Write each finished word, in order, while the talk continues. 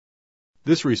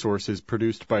This resource is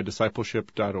produced by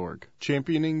discipleship.org,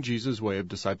 championing Jesus' way of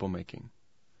disciple making.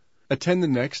 Attend the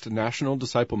next National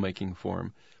Disciple Making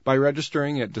Forum by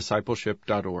registering at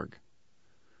discipleship.org.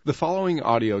 The following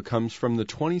audio comes from the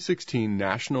 2016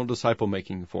 National Disciple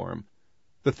Making Forum.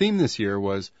 The theme this year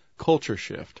was Culture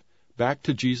Shift, Back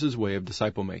to Jesus' Way of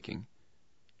Disciple Making.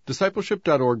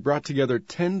 Discipleship.org brought together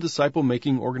 10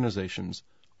 disciple-making organizations,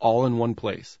 all in one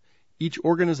place, each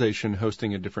organization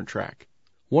hosting a different track.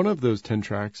 One of those 10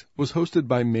 tracks was hosted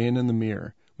by Man in the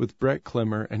Mirror with Brett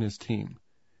Clemmer and his team.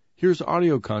 Here's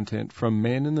audio content from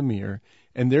Man in the Mirror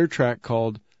and their track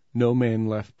called No Man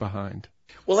Left Behind.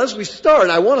 Well, as we start,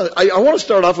 I want to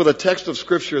start off with a text of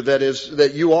Scripture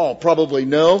that you all probably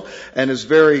know and is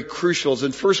very crucial. It's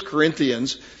in 1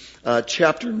 Corinthians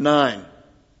chapter 9.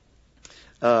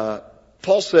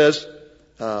 Paul says,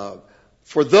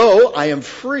 "For though I am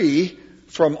free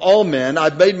from all men,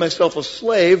 I've made myself a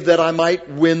slave that I might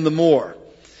win the more.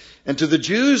 And to the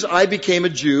Jews I became a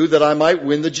Jew that I might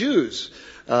win the Jews.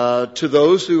 To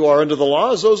those who are under the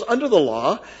law as those under the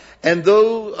law, and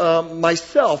though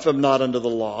myself am not under the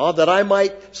law, that I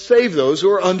might save those who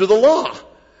are under the law.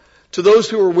 To those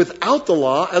who are without the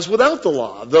law as without the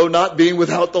law, though not being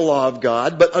without the law of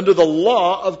God, but under the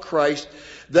law of Christ,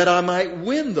 that I might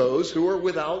win those who are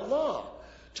without law.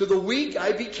 To the weak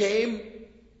I became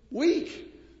weak,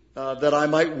 that I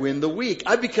might win the weak.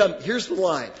 Here's the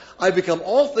line, I become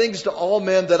all things to all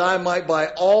men, that I might by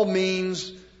all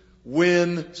means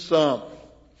win some."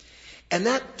 And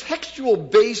that textual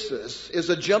basis is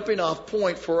a jumping off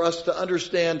point for us to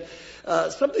understand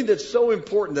something that's so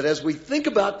important, that as we think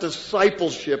about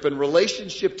discipleship and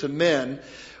relationship to men,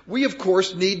 we of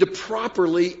course need to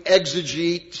properly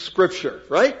exegete Scripture,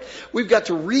 right? We've got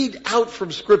to read out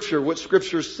from Scripture what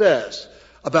Scripture says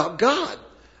about God,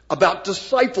 about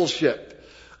discipleship,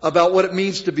 about what it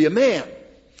means to be a man,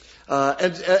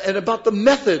 and about the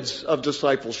methods of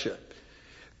discipleship.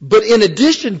 But in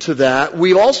addition to that,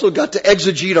 we've also got to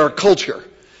exegete our culture.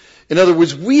 In other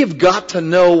words, we have got to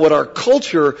know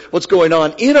what's going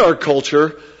on in our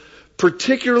culture,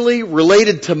 particularly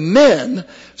related to men,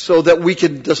 so that we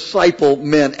can disciple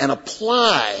men and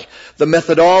apply the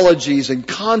methodologies and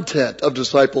content of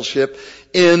discipleship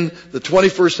in the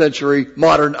 21st century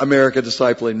modern America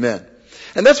discipling men.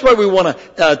 And that's why we want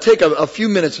to take a few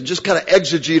minutes and just kind of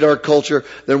exegete our culture.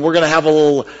 Then we're going to have a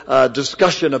little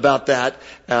discussion about that,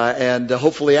 and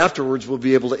hopefully afterwards we'll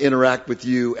be able to interact with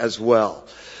you as well.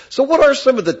 So what are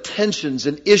some of the tensions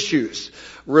and issues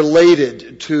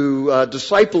related to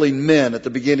discipling men at the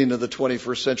beginning of the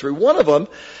 21st century? One of them,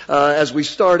 as we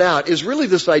start out, is really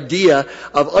this idea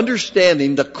of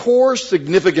understanding the core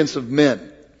significance of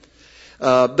men.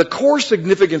 The core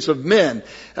significance of men.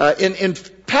 In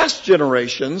past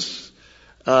generations,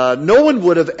 no one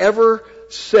would have ever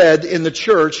said in the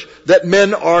church that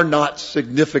men are not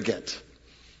significant.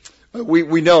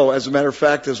 We know, as a matter of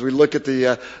fact, as we look at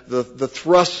the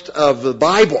thrust of the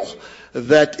Bible,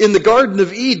 that in the Garden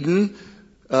of Eden,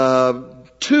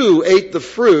 two ate the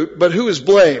fruit, but who is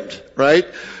blamed, right?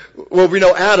 Well, we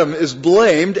know Adam is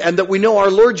blamed, and that we know our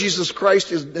Lord Jesus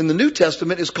Christ in the New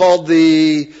Testament is called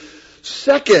the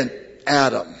second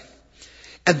Adam.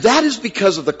 And that is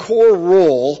because of the core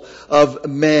role of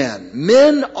man.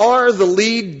 Men are the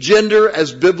lead gender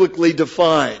as biblically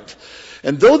defined.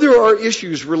 And though there are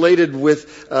issues related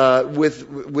with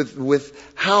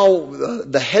how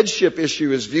the headship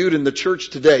issue is viewed in the church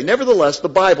today, nevertheless, the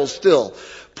Bible still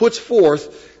puts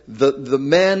forth the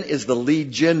man is the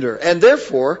lead gender. And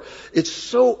therefore, it's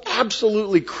so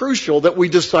absolutely crucial that we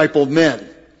disciple men.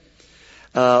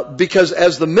 Because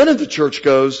as the men of the church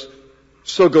goes,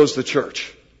 so goes the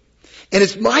church. And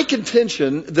it's my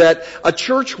contention that a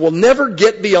church will never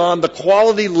get beyond the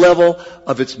quality level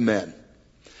of its men.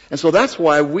 And so that's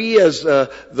why we, as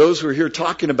those who are here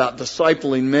talking about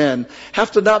discipling men,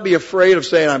 have to not be afraid of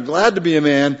saying, I'm glad to be a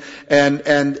man, and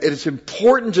it's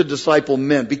important to disciple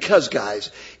men. Because,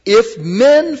 guys, if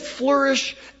men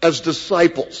flourish as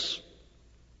disciples,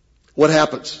 what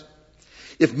happens?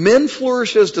 If men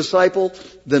flourish as disciples,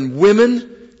 then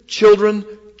women, children,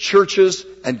 churches,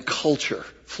 and culture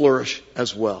flourish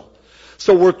as well.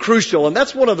 So we're crucial, and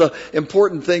that's one of the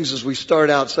important things as we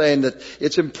start out, saying that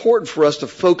it's important for us to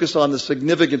focus on the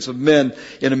significance of men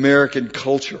in American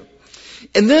culture.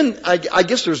 And then I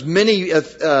guess there's many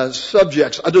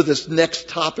subjects under this next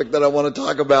topic that I want to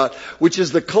talk about, which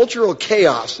is the cultural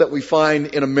chaos that we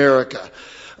find in America,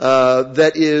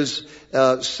 that is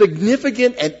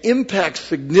significant and impacts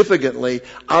significantly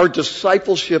our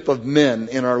discipleship of men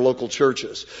in our local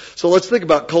churches. So let's think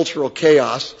about cultural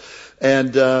chaos.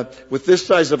 And with this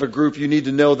size of a group, you need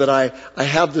to know that I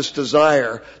have this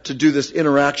desire to do this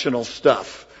interactional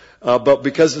stuff. But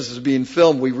because this is being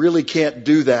filmed, we really can't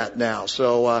do that now.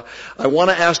 So I want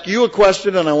to ask you a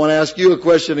question, and I want to ask you a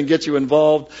question and get you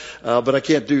involved. But I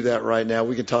can't do that right now.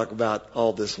 We can talk about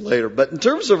all this later. But in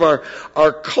terms of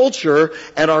our culture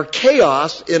and our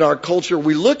chaos in our culture,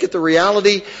 we look at the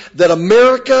reality that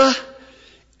America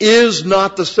is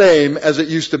not the same as it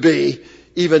used to be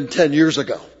even 10 years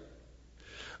ago.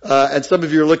 And some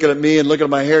of you are looking at me and looking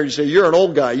at my hair and you say, you're an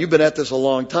old guy. You've been at this a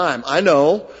long time. I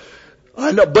know,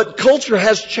 but culture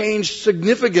has changed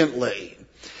significantly.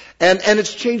 And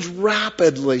it's changed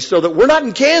rapidly so that we're not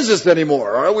in Kansas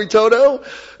anymore, aren't we, Toto?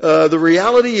 The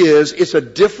reality is it's a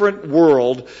different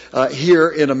world here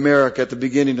in America at the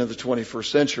beginning of the 21st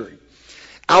century.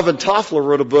 Alvin Toffler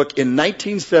wrote a book in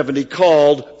 1970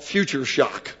 called Future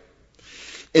Shock.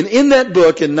 And in that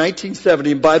book in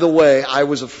 1970, and by the way, I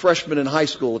was a freshman in high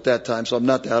school at that time, so I'm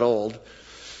not that old.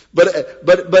 But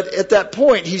at that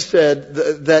point, he said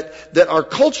that our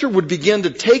culture would begin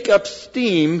to take up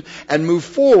steam and move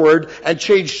forward and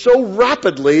change so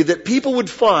rapidly that people would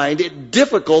find it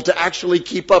difficult to actually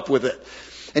keep up with it.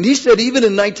 And he said even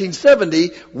in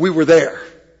 1970, we were there.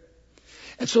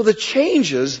 And so the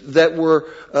changes that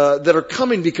are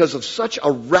coming because of such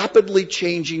a rapidly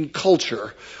changing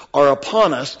culture are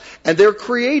upon us, and they're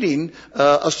creating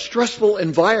a stressful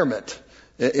environment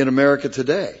in America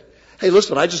today. Hey,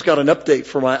 listen, I just got an update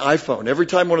for my iPhone. Every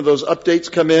time one of those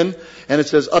updates come in and it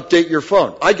says update your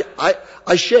phone,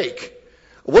 I shake.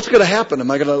 What's going to happen? Am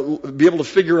I going to be able to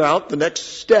figure out the next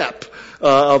step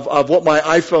of what my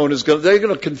iPhone is going to? They're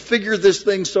going to configure this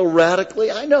thing so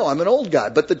radically. I know, I'm an old guy,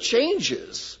 but the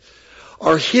changes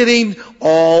are hitting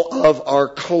all of our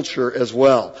culture as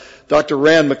well. Dr.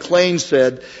 Rand McClain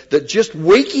said that just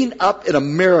waking up in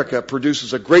America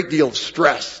produces a great deal of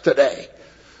stress today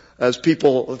as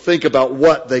people think about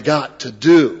what they got to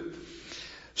do.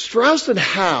 Strauss and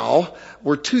Howe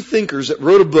were two thinkers that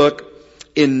wrote a book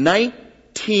in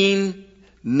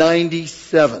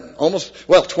 1997,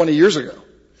 20 years ago,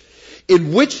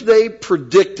 in which they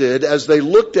predicted, as they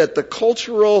looked at the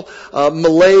cultural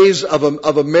malaise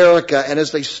of America and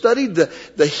as they studied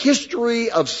the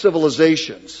history of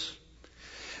civilizations,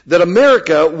 that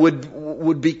America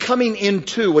would be coming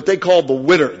into what they called the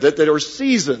winter, that there were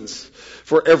seasons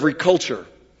for every culture.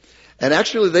 And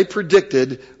actually they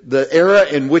predicted the era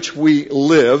in which we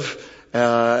live,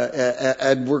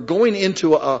 and we're going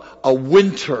into a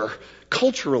winter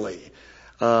culturally.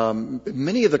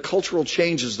 Many of the cultural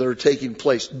changes that are taking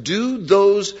place, do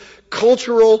those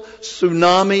cultural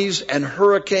tsunamis and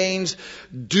hurricanes,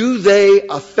 do they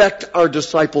affect our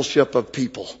discipleship of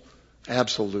people?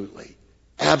 Absolutely.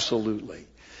 Absolutely.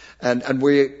 And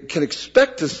we can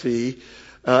expect to see,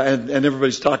 and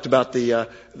everybody's talked about the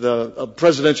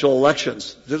presidential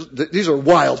elections. These are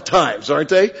wild times, aren't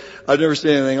they? I've never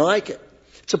seen anything like it.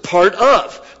 It's a part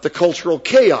of the cultural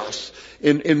chaos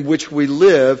in which we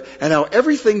live and how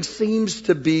everything seems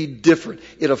to be different.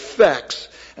 It affects,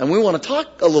 and we want to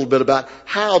talk a little bit about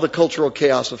how the cultural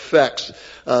chaos affects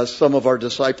some of our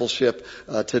discipleship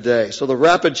today. So the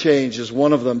rapid change is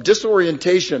one of them.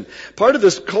 Disorientation. Part of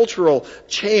this cultural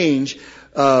change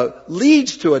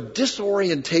leads to a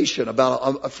disorientation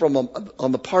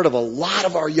on the part of a lot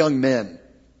of our young men.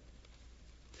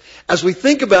 As we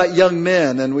think about young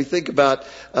men and we think about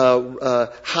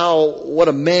what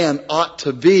a man ought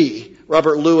to be,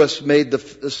 Robert Lewis made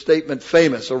the statement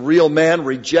famous: a real man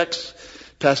rejects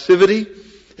passivity,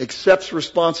 accepts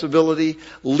responsibility,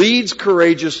 leads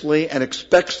courageously, and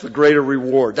expects the greater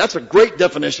reward. That's a great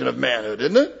definition of manhood,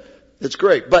 isn't it? It's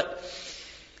great. But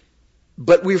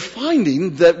we're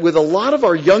finding that with a lot of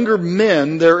our younger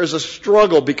men, there is a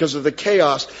struggle because of the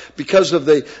chaos, because of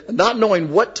the not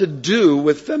knowing what to do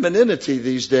with femininity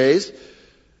these days,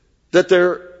 that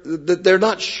they're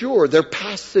not sure. They're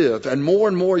passive, and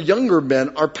more younger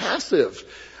men are passive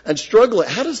and struggling.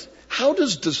 How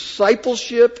does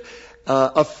discipleship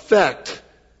affect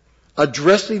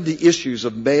addressing the issues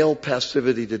of male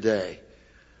passivity today?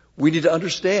 We need to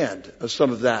understand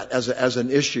some of that as an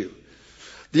issue.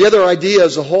 The other idea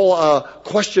is the whole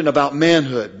question about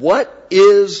manhood. What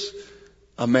is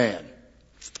a man?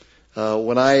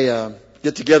 When I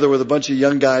get together with a bunch of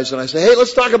young guys and I say, hey,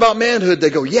 let's talk about manhood, they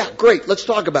go, yeah, great, let's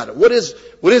talk about it. What is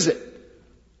it?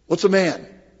 What's a man?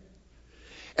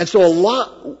 And so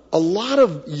a lot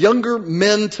of younger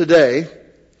men today,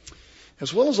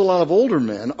 as well as a lot of older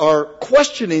men, are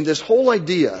questioning this whole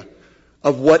idea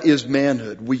of what is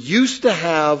manhood. We used to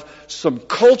have some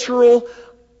cultural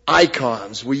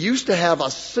icons. We used to have a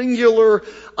singular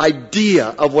idea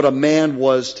of what a man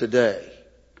was today.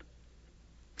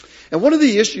 And one of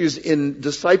the issues in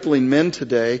discipling men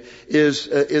today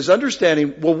is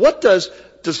understanding, well, what does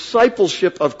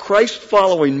discipleship of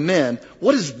Christ-following men,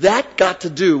 what has that got to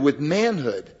do with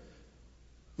manhood?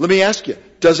 Let me ask you,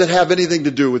 does it have anything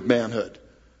to do with manhood,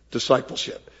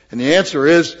 discipleship? And the answer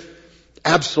is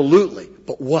absolutely.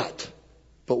 But what?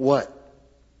 But what?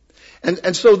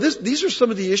 And so these are some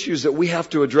of the issues that we have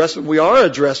to address, and we are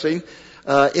addressing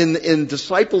in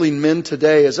discipling men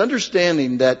today, is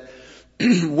understanding that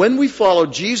when we follow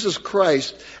Jesus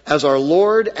Christ as our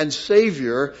Lord and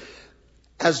Savior,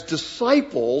 as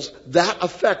disciples, that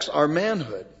affects our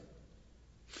manhood.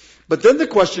 But then the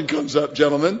question comes up,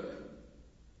 gentlemen,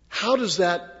 how does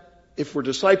that, if we're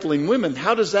discipling women,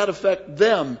 how does that affect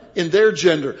them in their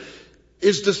gender?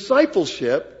 Is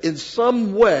discipleship in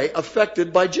some way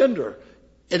affected by gender?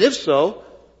 And if so,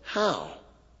 how?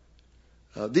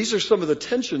 These are some of the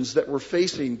tensions that we're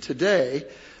facing today,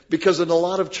 because in a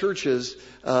lot of churches,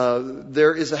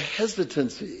 there is a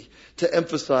hesitancy to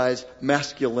emphasize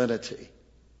masculinity.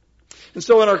 And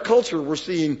so in our culture, we're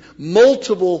seeing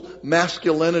multiple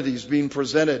masculinities being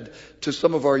presented to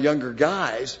some of our younger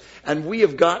guys. And we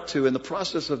have got to, in the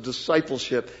process of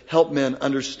discipleship, help men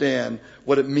understand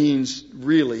what it means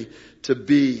really to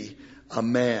be a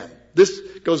man. This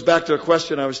goes back to a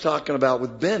question I was talking about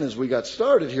with Ben as we got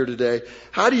started here today.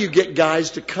 How do you get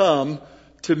guys to come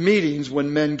to meetings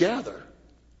when men gather?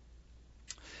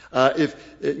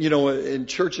 In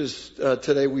churches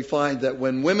today, we find that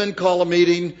when women call a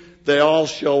meeting, they all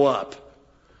show up.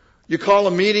 You call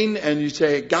a meeting and you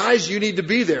say, guys, you need to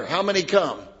be there. How many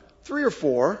come? 3 or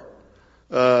 4.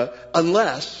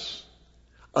 Unless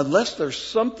there's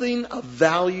something of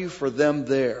value for them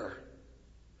there.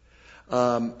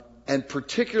 And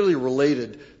particularly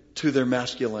related to their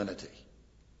masculinity.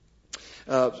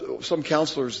 Some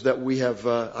counselors that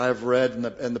I have read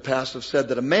in the past have said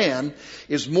that a man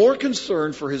is more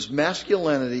concerned for his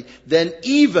masculinity than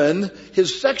even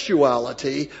his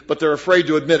sexuality, but they're afraid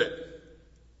to admit it.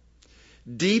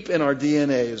 Deep in our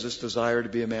DNA is this desire to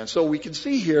be a man. So we can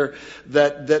see here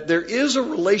that there is a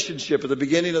relationship at the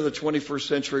beginning of the 21st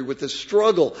century with this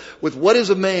struggle with what is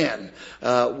a man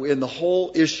in the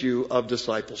whole issue of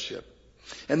discipleship.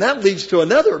 And that leads to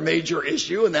another major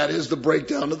issue, and that is the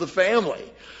breakdown of the family.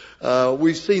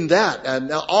 We've seen that. And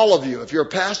now all of you, if you're a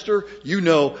pastor, you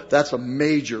know that's a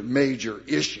major, major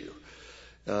issue.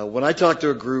 When I talk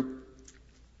to a group,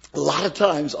 a lot of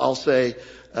times I'll say,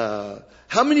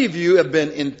 how many of you have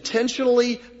been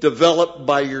intentionally developed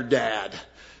by your dad?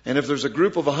 And if there's a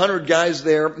group of 100 guys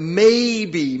there,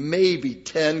 maybe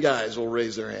 10 guys will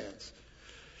raise their hands.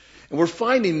 And we're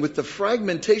finding with the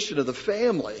fragmentation of the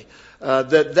family,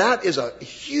 that is a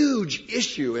huge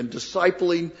issue in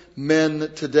discipling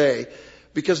men today.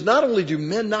 Because not only do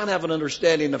men not have an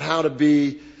understanding of how to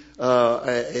be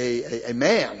a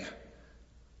man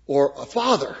or a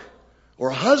father or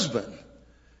a husband,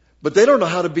 but they don't know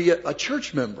how to be a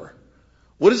church member.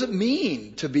 What does it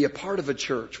mean to be a part of a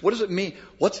church? What does it mean?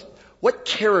 What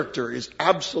character is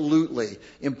absolutely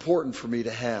important for me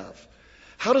to have?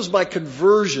 How does my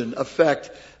conversion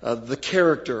affect the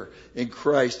character in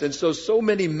Christ? And so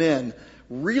many men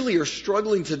really are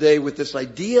struggling today with this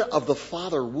idea of the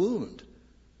father wound.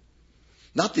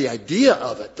 Not the idea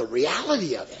of it, the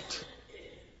reality of it.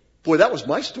 Boy, that was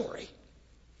my story.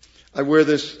 I wear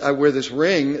this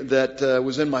ring that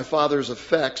was in my father's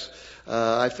effects.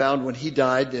 I found when he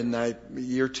died in the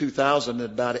year 2000 at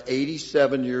about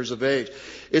 87 years of age.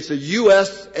 It's a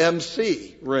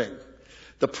USMC ring.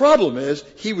 The problem is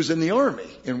he was in the army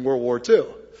in World War II.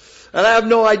 And I have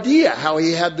no idea how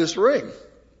he had this ring.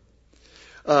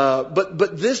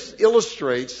 But this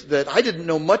illustrates that I didn't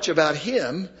know much about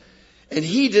him and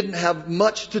he didn't have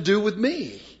much to do with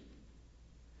me.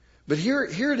 But here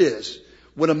it is.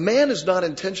 When a man is not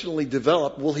intentionally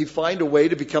developed, will he find a way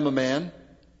to become a man?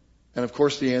 And of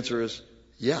course the answer is,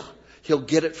 yeah. He'll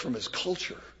get it from his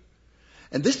culture.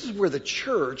 And this is where the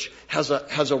church has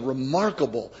a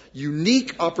remarkable,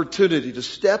 unique opportunity to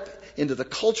step into the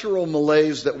cultural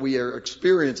malaise that we are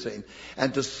experiencing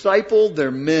and disciple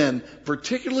their men,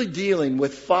 particularly dealing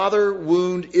with father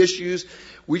wound issues.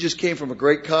 We just came from a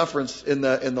great conference in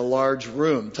the large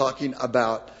room talking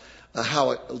about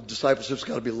how discipleship's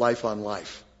got to be life on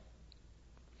life.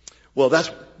 Well,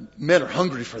 men are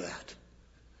hungry for that.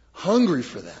 Hungry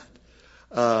for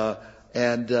that.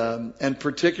 And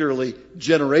particularly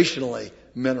generationally,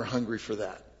 men are hungry for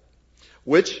that.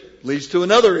 Which leads to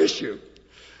another issue.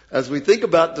 As we think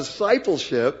about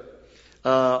discipleship,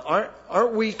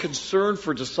 aren't we concerned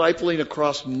for discipling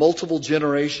across multiple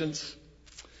generations?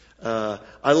 I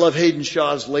love Hayden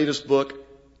Shaw's latest book,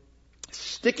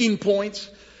 Sticking Points: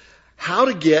 How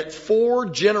to get 4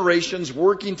 generations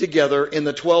working together in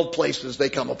the 12 places they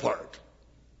come apart.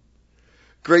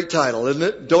 Great title, isn't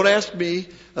it? Don't ask me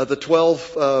the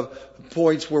 12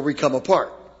 points where we come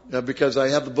apart, because I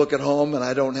have the book at home and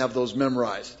I don't have those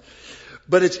memorized.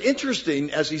 But it's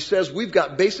interesting, as he says, we've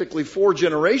got basically 4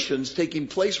 generations taking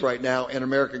place right now in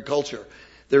American culture.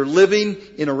 They're living,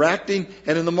 interacting,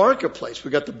 and in the marketplace.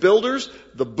 We've got the builders,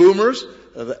 the boomers,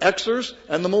 the Xers,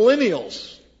 and the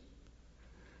millennials.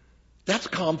 That's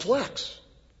complex.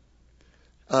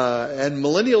 And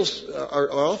millennials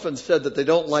are often said that they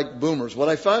don't like boomers. What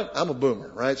I find, I'm a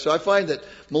boomer, right? So I find that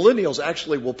millennials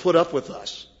actually will put up with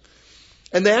us.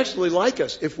 And they actually like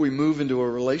us if we move into a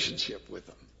relationship with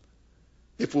them,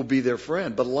 if we'll be their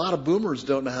friend. But a lot of boomers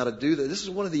don't know how to do that. This is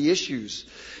one of the issues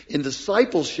in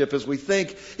discipleship, as we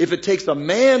think, if it takes a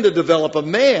man to develop a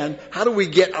man, how do we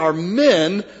get our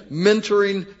men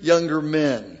mentoring younger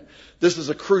men? This is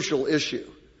a crucial issue.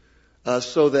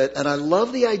 And I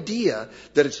love the idea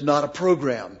that it's not a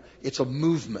program, it's a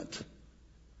movement.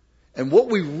 And what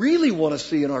we really want to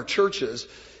see in our churches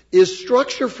is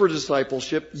structure for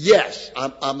discipleship. Yes,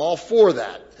 I'm all for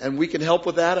that. And we can help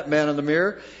with that at Man in the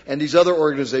Mirror, and these other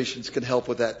organizations can help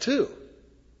with that too.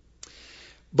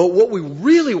 But what we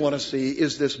really want to see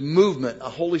is this movement, a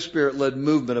Holy Spirit-led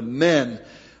movement of men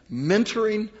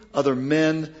mentoring other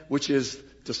men, which is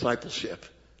discipleship.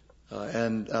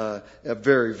 A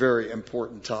very, very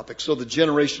important topic. So the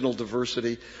generational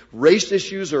diversity. Race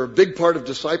issues are a big part of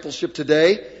discipleship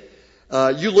today.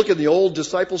 You look at the old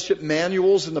discipleship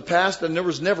manuals in the past, and there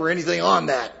was never anything on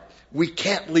that. We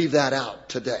can't leave that out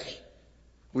today.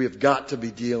 We have got to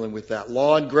be dealing with that.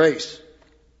 Law and grace.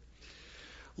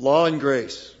 Law and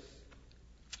grace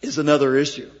is another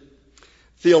issue.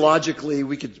 Theologically,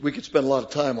 we could spend a lot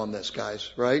of time on this,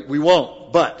 guys, right? We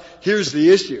won't. But here's the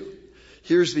issue.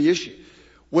 Here's the issue.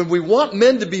 When we want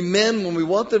men to be men, when we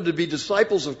want them to be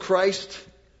disciples of Christ,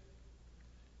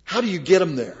 how do you get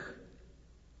them there?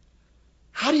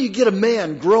 How do you get a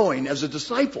man growing as a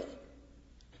disciple?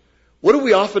 What do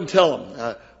we often tell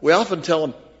them? We often tell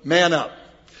them, man up.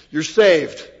 You're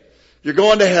saved. You're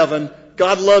going to heaven.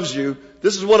 God loves you.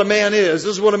 This is what a man is.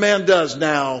 This is what a man does.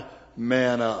 Now,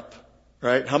 man up.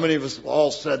 Right? How many of us have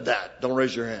all said that? Don't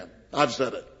raise your hand. I've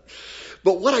said it.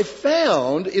 But what I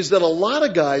found is that a lot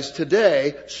of guys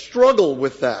today struggle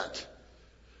with that.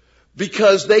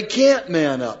 Because they can't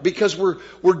man up. Because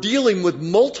we're dealing with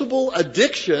multiple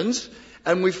addictions,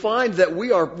 and we find that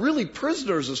we are really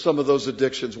prisoners of some of those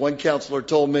addictions. One counselor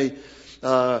told me,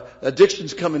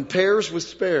 addictions come in pairs with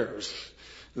spares.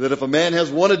 That if a man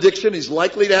has one addiction, he's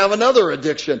likely to have another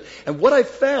addiction. And what I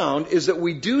found is that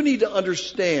we do need to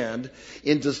understand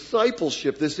in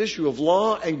discipleship this issue of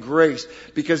law and grace.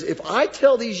 Because if I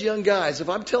tell these young guys, if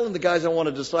I'm telling the guys I want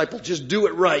to disciple, just do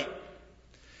it right,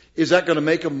 is that going to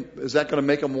make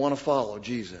them want to follow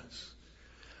Jesus?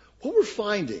 What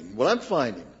I'm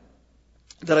finding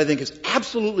that I think is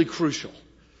absolutely crucial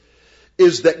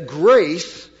is that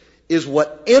grace is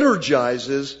what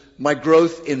energizes my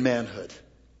growth in manhood.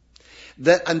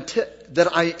 That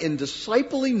in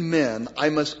discipling men, I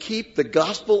must keep the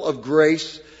gospel of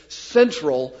grace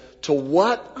central to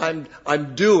what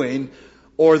I'm doing,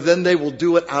 or then they will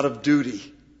do it out of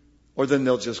duty, or then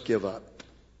they'll just give up.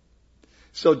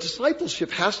 So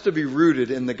discipleship has to be rooted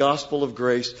in the gospel of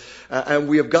grace, and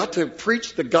we have got to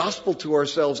preach the gospel to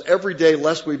ourselves every day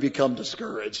lest we become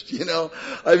discouraged,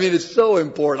 I mean, it's so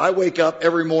important. I wake up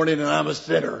every morning and I'm a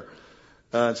sinner.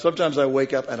 Sometimes I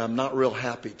wake up and I'm not real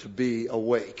happy to be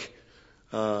awake.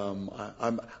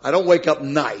 I don't wake up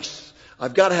nice.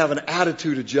 I've got to have an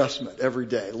attitude adjustment every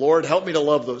day. Lord, help me to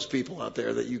love those people out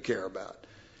there that you care about.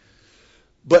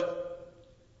 But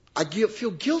I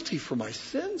feel guilty for my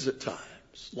sins at times.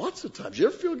 Lots of times. You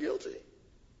ever feel guilty?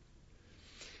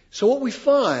 So what we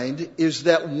find is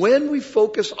that when we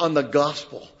focus on the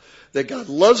gospel, that God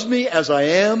loves me as I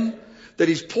am, that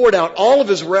He's poured out all of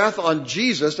His wrath on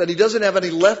Jesus, and He doesn't have any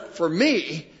left for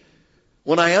me,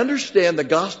 when I understand the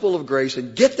gospel of grace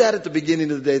and get that at the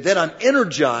beginning of the day, then I'm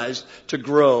energized to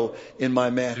grow in my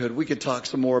manhood. We could talk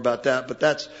some more about that, but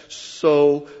that's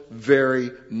so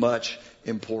very much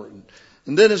important.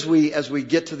 And then as we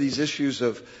get to these issues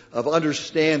of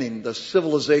understanding the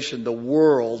civilization, the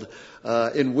world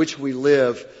in which we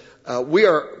live, we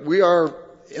are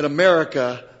in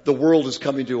America, the world is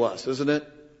coming to us, isn't it?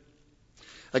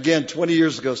 Again, 20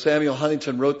 years ago, Samuel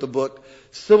Huntington wrote the book,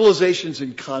 Civilizations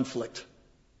in Conflict.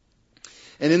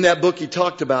 And in that book, he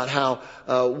talked about how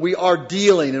we are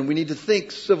dealing, and we need to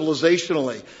think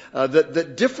civilizationally,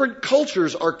 that different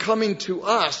cultures are coming to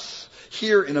us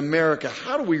here in America.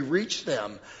 How do we reach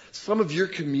them Some of your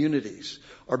communities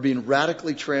are being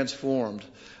radically transformed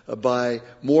by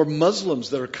more Muslims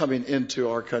that are coming into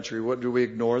our country. What, do we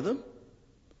ignore them?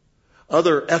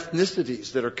 Other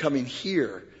ethnicities that are coming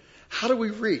here. How do we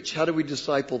reach? How do we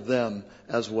disciple them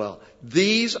as well?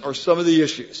 These are some of the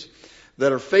issues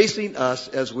that are facing us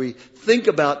as we think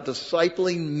about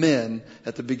discipling men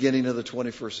at the beginning of the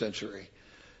 21st century.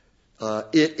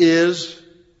 It is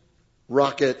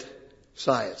rocket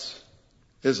science,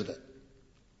 isn't it?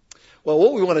 Well,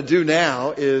 what we want to do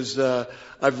now is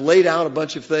I've laid out a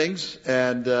bunch of things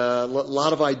and a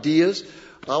lot of ideas.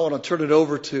 I want to turn it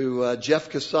over to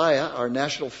Jeff Kasaya, our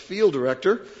National Field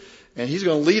Director, and he's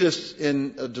going to lead us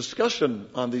in a discussion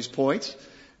on these points,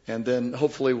 and then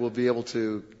hopefully we'll be able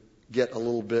to get a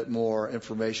little bit more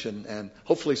information and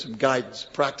hopefully some guidance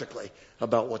practically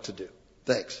about what to do.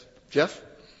 Thanks. Jeff?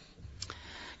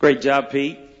 Great job,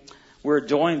 Pete. We're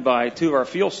joined by two of our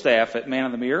field staff at Man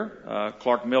of the Mirror,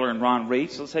 Clark Miller and Ron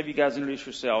Reed. So let's have you guys introduce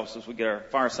yourselves as we get our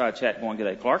fireside chat going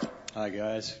today. Clark? Hi,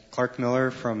 guys. Clark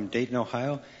Miller from Dayton,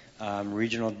 Ohio. I'm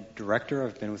Regional Director.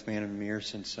 I've been with Man of the Mirror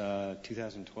since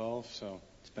 2012, so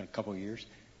it's been a couple of years.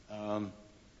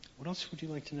 What else would you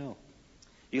like to know?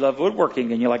 You love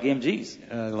woodworking and you like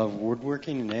MGs. I love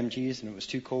woodworking and MGs, and it was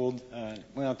too cold,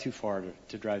 too far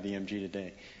to drive the MG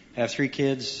today. I have 3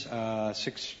 kids,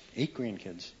 8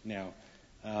 grandkids now.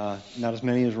 Not as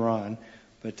many as Ron,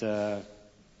 but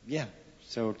yeah.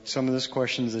 So some of those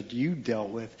questions that you dealt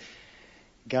with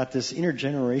got this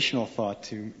intergenerational thought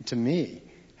to me.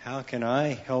 How can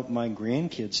I help my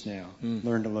grandkids now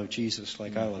learn to love Jesus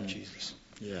like I love Jesus?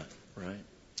 Yeah, right.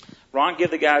 Ron,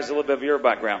 give the guys a little bit of your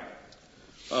background.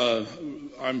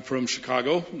 I'm from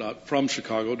Chicago, not from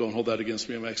Chicago. Don't hold that against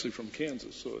me. I'm actually from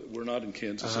Kansas, so we're not in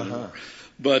Kansas anymore.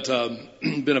 But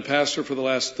been a pastor for the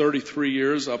last 33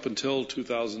 years up until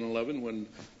 2011 when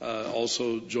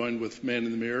also joined with Man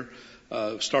in the Mirror.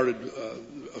 Started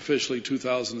officially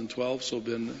 2012, so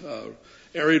been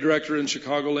area director in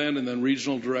Chicagoland and then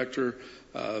regional director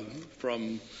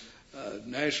from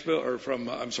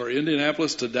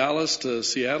Indianapolis to Dallas to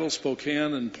Seattle,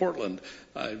 Spokane, and Portland.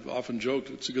 I've often joked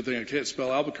it's a good thing I can't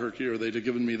spell Albuquerque, or they'd have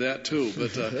given me that too.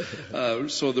 But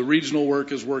so the regional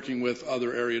work is working with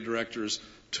other area directors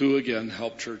to again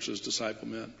help churches disciple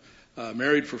men.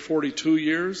 Married for 42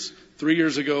 years. 3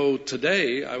 years ago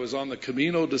today, I was on the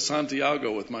Camino de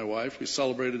Santiago with my wife. We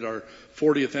celebrated our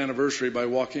 40th anniversary by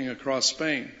walking across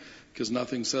Spain, because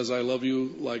nothing says I love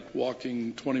you like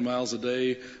walking 20 miles a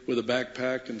day with a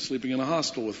backpack and sleeping in a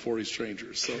hostel with 40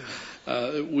 strangers. So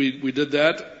we did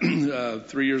that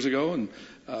 3 years ago, and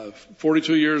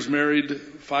 42 years married,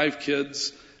 5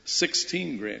 kids,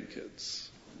 16 grandkids.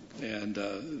 And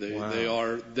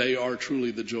they are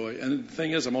truly the joy. And the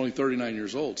thing is, I'm only 39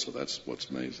 years old, so that's what's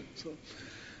amazing.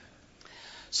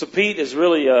 So Pete has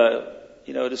really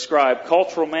described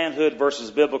cultural manhood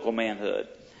versus biblical manhood.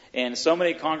 And so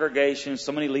many congregations,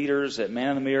 so many leaders at Man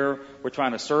in the Mirror, we're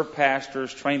trying to serve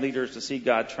pastors, train leaders to see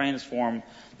God transform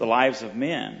the lives of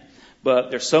men.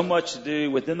 But there's so much to do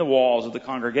within the walls of the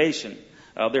congregation.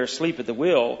 They're asleep at the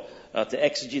wheel to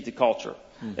exegete the culture,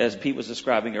 as Pete was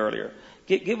describing earlier.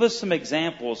 Give us some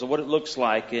examples of what it looks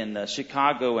like in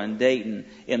Chicago and Dayton,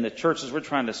 in the churches we're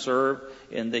trying to serve,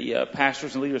 in the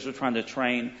pastors and leaders we're trying to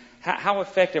train. How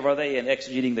effective are they in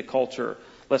exegeting the culture,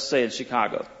 let's say in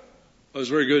Chicago? It was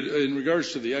very good. In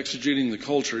regards to the exegeting the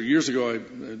culture, years ago,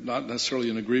 I'm not necessarily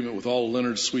in agreement with all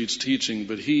Leonard Sweet's teaching,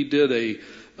 but he did a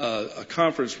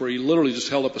conference where he literally just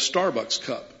held up a Starbucks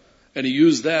cup, and he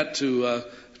used that to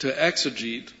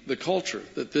exegete the culture,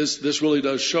 that this really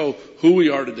does show who we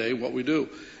are today, what we do.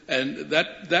 And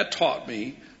that taught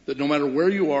me that no matter where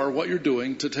you are, what you're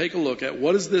doing, to take a look at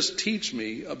what does this teach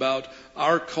me about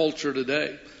our culture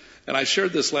today. And I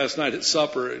shared this last night at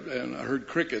supper, and I heard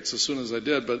crickets as soon as I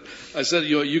did, but I said,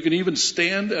 you can even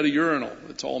stand at a urinal.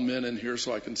 It's all men in here,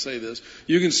 so I can say this.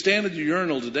 You can stand at your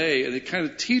urinal today, and it kind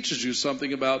of teaches you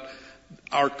something about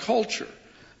our culture,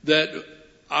 that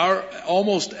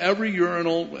almost every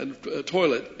urinal and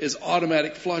toilet is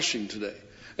automatic flushing today.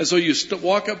 And so you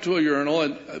walk up to a urinal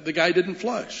and the guy didn't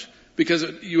flush because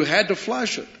you had to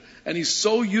flush it. And he's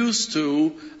so used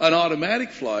to an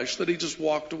automatic flush that he just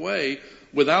walked away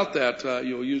without that.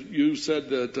 You said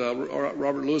that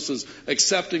Robert Lewis is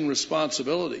accepting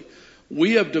responsibility.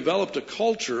 We have developed a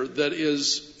culture that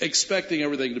is expecting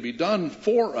everything to be done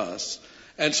for us.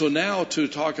 And so now to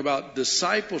talk about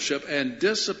discipleship and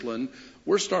discipline,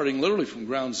 we're starting literally from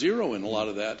ground zero in a lot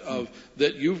of that,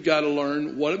 that you've got to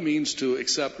learn what it means to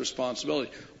accept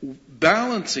responsibility.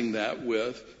 Balancing that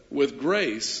with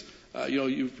grace.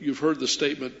 You've heard the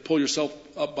statement, pull yourself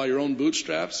up by your own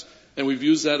bootstraps, and we've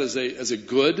used that as a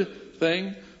good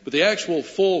thing. But the actual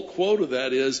full quote of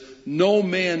that is, no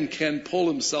man can pull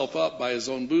himself up by his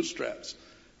own bootstraps.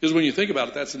 Because when you think about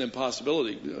it, that's an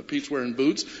impossibility. Pete's wearing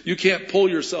boots. You can't pull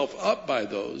yourself up by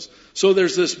those. So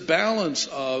there's this balance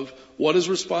of what is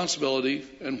responsibility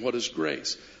and what is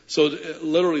grace. So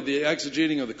literally the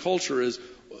exegeting of the culture is,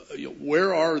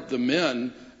 where are the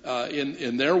men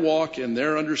in their walk, in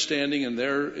their understanding, in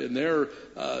their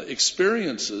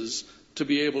experiences to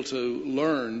be able to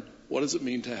learn what does it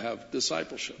mean to have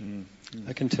discipleship.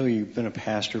 I can tell you've been a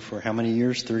pastor for how many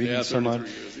years? 30 Yeah, and some odd?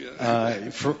 33 years, yeah.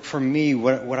 For me,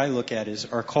 what I look at is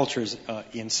our culture is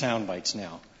in sound bites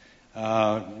now.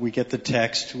 We get the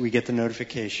text, we get the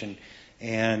notification,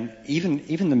 and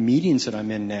even the meetings that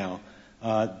I'm in now,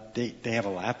 they have a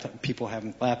laptop. People have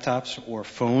laptops or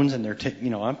phones, and they're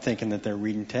I'm thinking that they're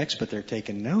reading text, but they're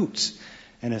taking notes.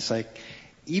 And it's like,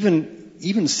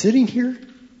 even sitting here,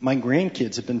 my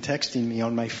grandkids have been texting me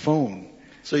on my phone.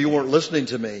 So you weren't listening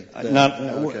to me?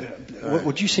 Okay. What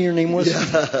would you say your name was?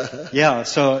 Yeah.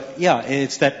 So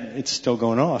it's still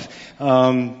going off.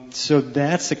 So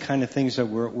that's the kind of things that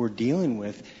we're dealing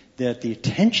with. That the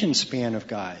attention span of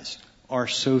guys are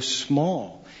so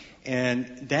small,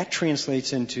 and that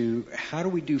translates into how do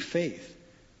we do faith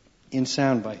in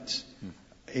sound bites,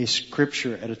 a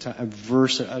scripture at a time, a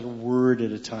verse, a word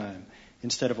at a time,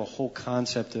 instead of a whole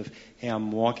concept of, hey,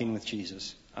 I'm walking with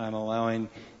Jesus. I'm allowing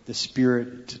the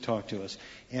Spirit to talk to us.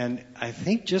 And I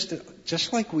think just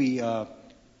like we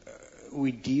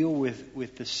deal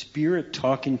with the Spirit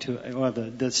talking to,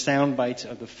 the sound bites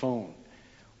of the phone,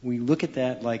 we look at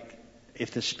that like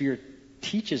if the Spirit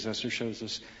teaches us or shows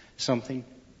us something,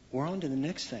 we're on to the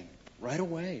next thing right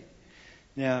away.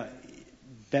 Now,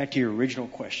 back to your original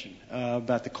question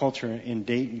about the culture in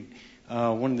Dayton.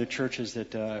 One of the churches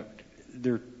that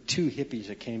there are two hippies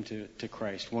that came to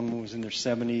Christ. One was in their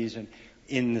 70s, and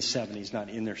in the 70s, not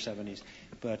in their 70s,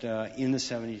 but in the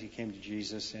 70s he came to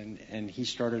Jesus, and he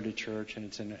started a church, and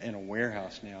it's in a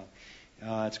warehouse now.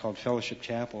 It's called Fellowship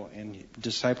Chapel, and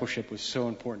discipleship was so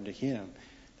important to him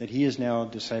that he is now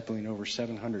discipling over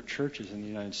 700 churches in the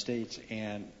United States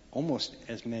and almost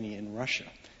as many in Russia.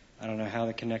 I don't know how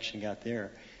the connection got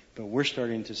there, but we're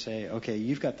starting to say, okay,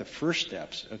 you've got the first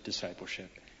steps of discipleship,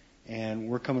 and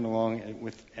we're coming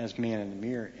along as man in the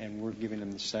mirror, and we're giving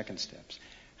them the second steps,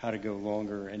 how to go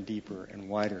longer and deeper and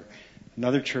wider.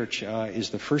 Another church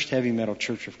is the First Heavy Metal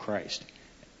Church of Christ.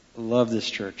 Love this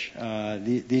church.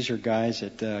 These are guys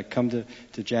that come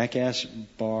to Jackass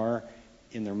Bar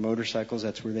in their motorcycles.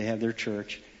 That's where they have their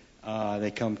church.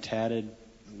 They come tatted,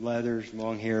 leathers,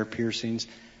 long hair, piercings,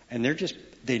 and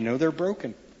they know they're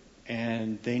broken,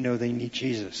 and they know they need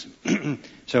Jesus.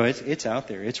 So it's out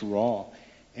there. It's raw.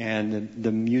 And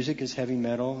the music is heavy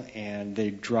metal, and they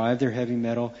drive their heavy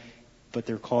metal, but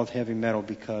they're called heavy metal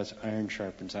because iron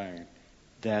sharpens iron.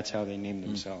 That's how they name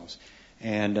themselves.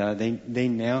 And they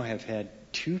now have had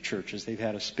two churches. They've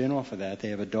had a spin-off of that. They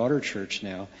have a daughter church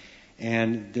now,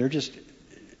 and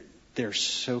they're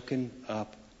soaking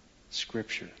up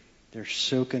Scripture. They're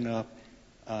soaking up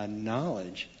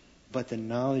knowledge, but the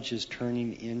knowledge is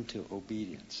turning into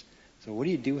obedience. So what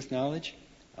do you do with knowledge?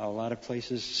 A lot of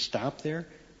places stop there,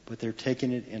 but they're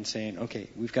taking it and saying, okay,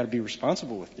 we've got to be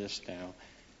responsible with this now.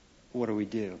 What do we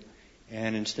do?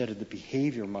 And instead of the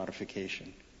behavior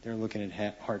modification, they're looking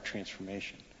at heart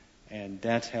transformation. And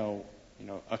that's how,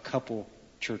 a couple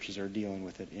churches are dealing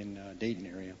with it in Dayton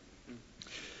area.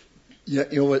 Yeah,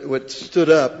 what stood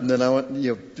up, and then I want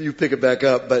you pick it back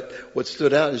up. But what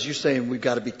stood out is you saying we've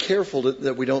got to be careful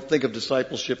that we don't think of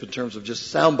discipleship in terms of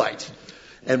just sound bites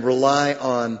and rely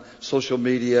on social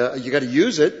media. You got to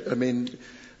use it. I mean,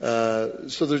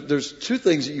 so there's two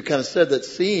things that you kind of said that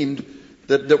seemed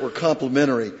that were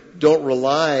complementary. Don't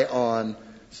rely on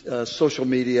social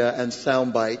media and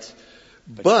sound bites,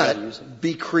 but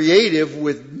be creative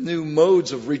with new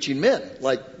modes of reaching men,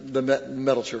 like the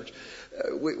metal church.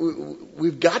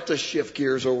 We've got to shift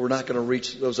gears, or we're not going to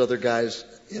reach those other guys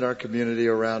in our community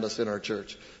around us in our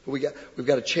church. We've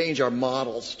got to change our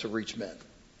models to reach men.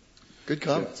 Good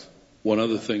comments. One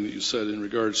other thing that you said in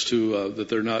regards to that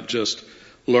they're not just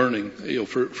learning.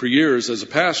 For years as a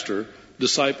pastor,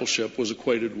 discipleship was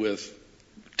equated with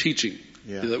teaching.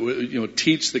 Yeah.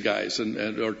 Teach the guys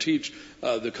or teach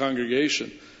the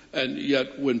congregation. And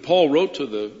yet, when Paul wrote to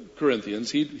the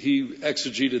Corinthians, he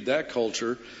exegeted that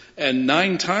culture. And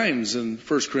 9 times in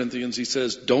 1 Corinthians, he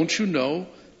says, don't you know?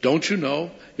 Don't you know?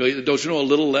 Don't you know a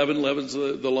little leaven leavens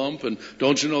the lump? And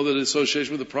don't you know that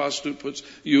association with the prostitute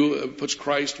puts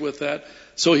Christ with that?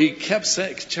 So he kept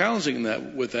challenging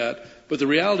that with that. But the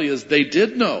reality is they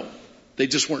did know. They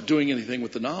just weren't doing anything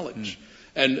with the knowledge.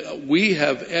 And we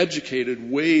have educated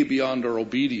way beyond our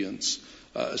obedience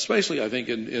especially I think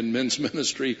in men's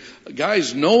ministry.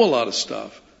 Guys know a lot of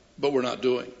stuff, but we're not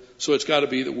doing. So it's got to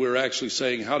be that we're actually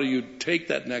saying, how do you take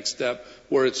that next step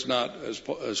where it's not,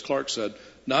 as Clark said,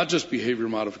 not just behavior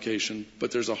modification,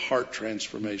 but there's a heart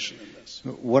transformation in this.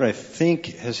 What I think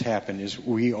has happened is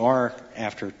we are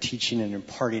after teaching and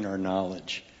imparting our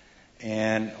knowledge.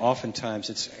 And oftentimes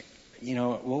it's,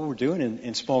 what we're doing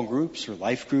in small groups or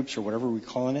life groups or whatever we're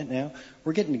calling it now,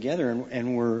 we're getting together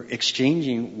and we're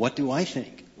exchanging, what do I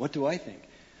think? What do I think?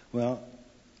 Well,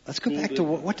 let's go back to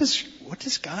what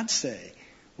does God say?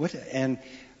 When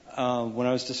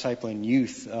I was discipling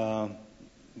youth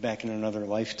back in another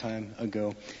lifetime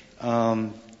ago,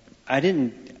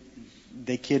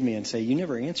 they kid me and say, you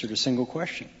never answered a single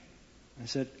question. I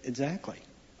said, exactly.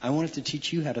 I wanted to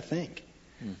teach you how to think.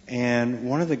 And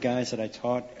one of the guys that I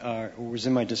taught was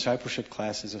in my discipleship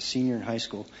class as a senior in high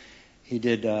school. He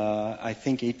did, I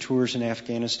think, 8 tours in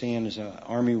Afghanistan as an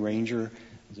Army Ranger,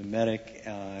 as a medic,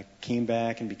 came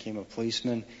back and became a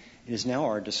policeman. He is now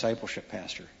our discipleship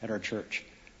pastor at our church.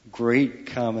 Great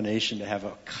combination to have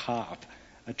a cop,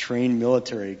 a trained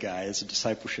military guy as a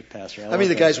discipleship pastor. I mean,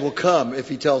 the guys will come if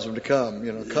he tells them to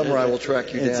come. Come or I will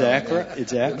track you down.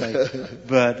 Exactly.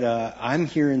 But I'm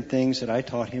hearing things that I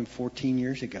taught him 14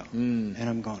 years ago. And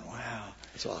I'm going, wow.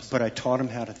 That's awesome. But I taught him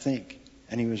how to think.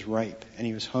 And he was ripe. And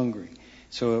he was hungry.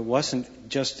 So it wasn't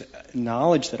just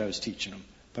knowledge that I was teaching him.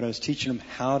 But I was teaching him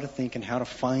how to think and how to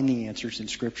find the answers in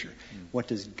Scripture. What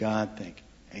does God think?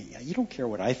 And you don't care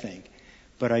what I think.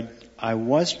 But I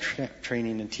was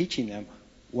training and teaching them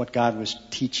what God was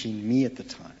teaching me at the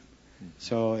time.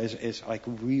 So it's like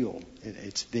real.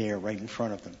 It's there right in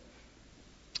front of them.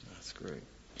 That's great.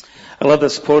 I love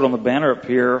this quote on the banner up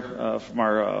here from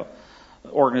our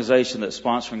organization that's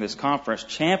sponsoring this conference,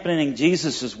 championing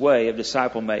Jesus' way of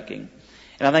disciple making.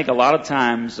 And I think a lot of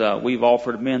times we've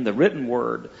offered men the written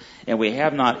word, and we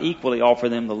have not equally offered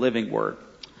them the living word.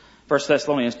 1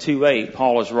 Thessalonians 2:8,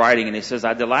 Paul is writing, and he says,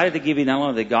 I delighted to give you not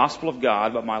only the gospel of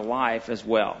God, but my life as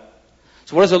well.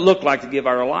 So what does it look like to give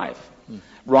our life?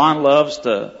 Ron loves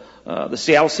the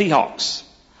Seattle Seahawks.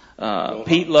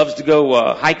 Pete loves to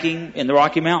go hiking in the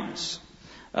Rocky Mountains.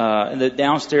 In the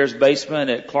downstairs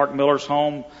basement at Clark Miller's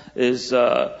home is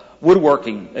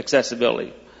woodworking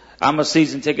accessibility. I'm a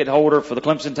season ticket holder for the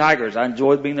Clemson Tigers. I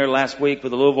enjoyed being there last week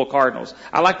with the Louisville Cardinals.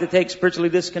 I like to take spiritually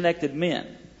disconnected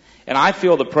men. And I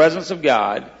feel the presence of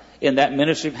God in that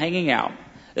ministry of hanging out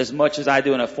as much as I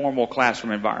do in a formal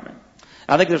classroom environment.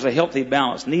 I think there's a healthy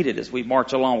balance needed as we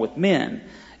march along with men,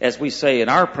 as we say in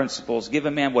our principles, give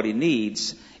a man what he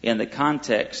needs in the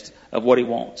context of what he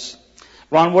wants.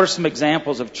 Ron, what are some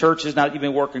examples of churches now that you've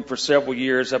been working for several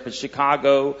years up in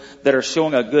Chicago that are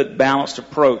showing a good balanced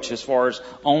approach as far as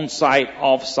on-site,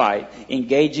 off-site,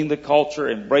 engaging the culture,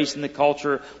 embracing the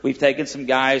culture? We've taken some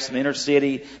guys from inner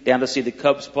city down to see the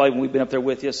Cubs play when we've been up there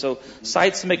with you. So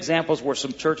cite some examples where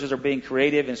some churches are being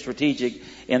creative and strategic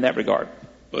in that regard.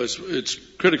 Well, it's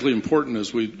critically important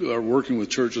as we are working with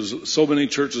churches. So many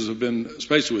churches have been,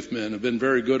 especially with men, have been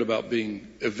very good about being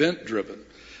event-driven.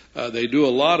 They do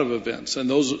a lot of events, and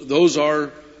those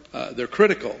are they're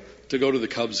critical to go to the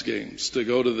Cubs games, to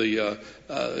go to the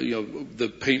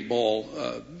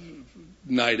paintball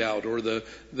night out or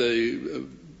the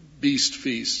Beast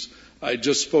Feast. I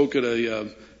just spoke at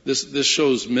this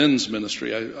shows men's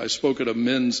ministry. I spoke at a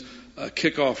men's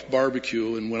kickoff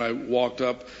barbecue, and when I walked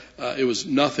up, it was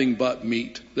nothing but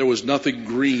meat. There was nothing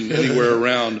green anywhere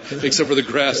around except for the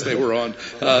grass they were on.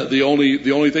 The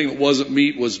only thing that wasn't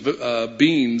meat was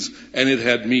beans, and it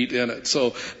had meat in it.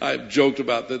 So I joked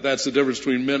about that. That's the difference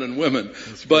between men and women.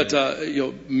 But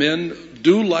men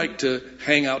do like to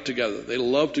hang out together. They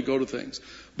love to go to things.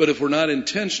 But if we're not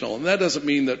intentional, and that doesn't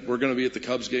mean that we're going to be at the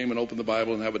Cubs game and open the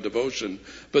Bible and have a devotion,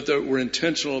 but that we're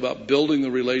intentional about building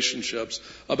the relationships,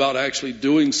 about actually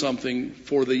doing something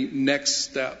for the next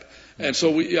step. And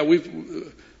so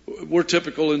we're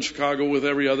typical in Chicago with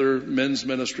every other men's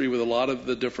ministry with a lot of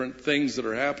the different things that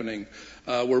are happening.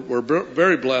 We're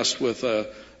very blessed with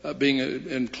being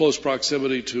in close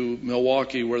proximity to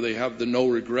Milwaukee, where they have the No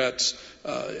Regrets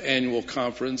annual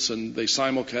conference, and they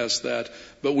simulcast that.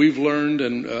 But we've learned,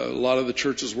 and a lot of the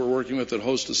churches we're working with that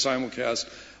host a simulcast,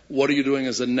 what are you doing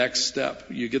as a next step?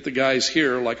 You get the guys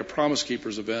here, like a Promise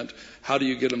Keepers event. How do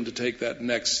you get them to take that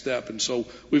next step? And so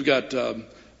we've got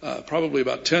probably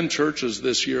about 10 churches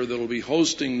this year that will be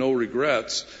hosting No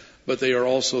Regrets, but they are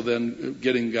also then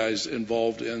getting guys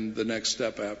involved in the next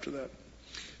step after that.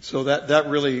 So that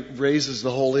really raises the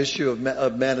whole issue of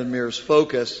Man and Mirror's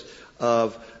focus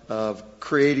of of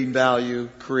creating value,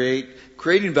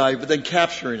 but then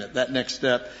capturing it, that next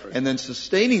step, and then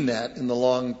sustaining that in the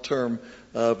long term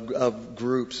of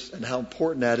groups, and how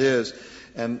important that is.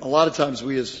 And a lot of times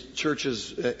we as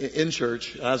churches, in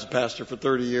church, as a pastor for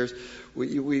 30 years,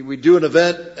 we do an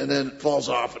event and then it falls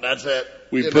off and that's it.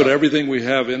 We put everything we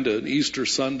have into an Easter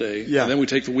Sunday, yeah, and then we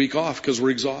take the week off because we're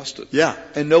exhausted. Yeah,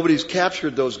 and nobody's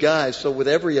captured those guys. So with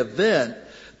every event,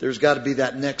 there's got to be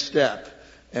that next step.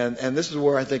 And this is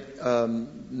where I think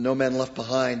No Man Left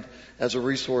Behind, as a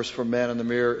resource from Man in the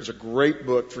Mirror, is a great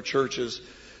book for churches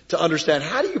to understand,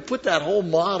 how do you put that whole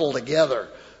model together?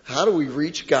 How do we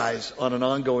reach guys on an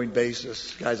ongoing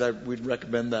basis? Guys, we'd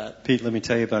recommend that. Pete, let me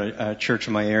tell you about a church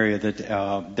in my area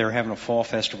that they're having a fall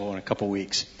festival in a couple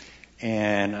weeks.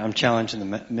 And I'm challenging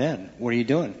the men. What are you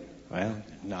doing? Well,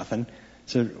 nothing.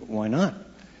 So why not?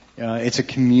 It's a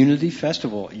community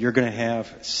festival. You're going to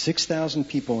have 6,000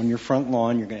 people in your front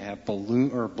lawn. You're going to have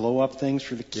balloon or blow up things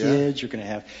for the kids. Yeah. You're going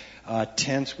to have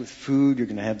tents with food. You're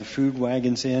going to have the food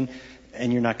wagons in.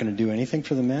 And you're not going to do anything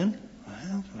for the men?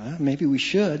 Well, maybe we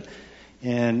should.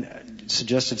 And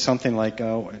suggested something like,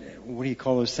 what do you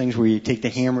call those things where you take the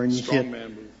hammer and you hit?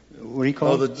 Strongman move. What do you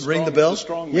call it? Ring the bell?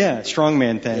 Yeah,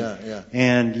 strongman thing. Yeah.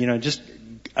 And, just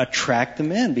attract the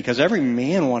men, because every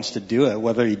man wants to do it,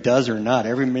 whether he does or not.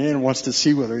 Every man wants to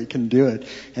see whether he can do it.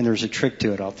 And there's a trick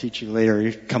to it. I'll teach you later.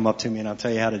 You come up to me and I'll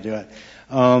tell you how to do it.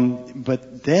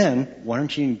 But then, why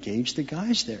don't you engage the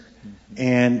guys there? Mm-hmm.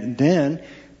 And then,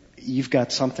 you've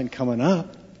got something coming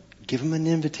up. Give them an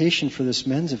invitation for this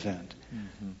men's event.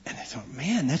 Mm-hmm. And I thought,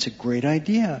 man, that's a great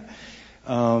idea.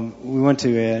 We went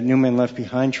to a New Men Left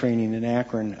Behind training in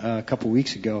Akron a couple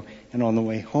weeks ago, and on the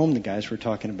way home, the guys were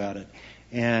talking about it.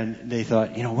 And they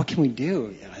thought, what can we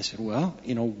do? And I said, well,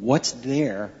 what's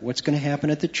there? What's going to happen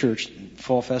at the church?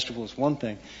 Fall festival is one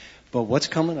thing. But what's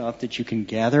coming up that you can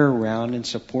gather around and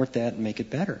support that and make it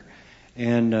better?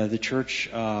 And the church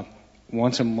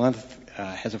once a month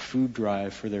has a food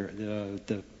drive for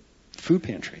the food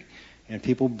pantry, and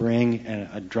people bring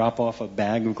drop off a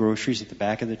bag of groceries at the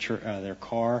back of their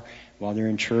car while they're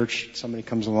in church. Somebody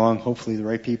comes along, hopefully the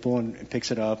right people, and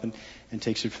picks it up and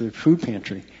takes it for the food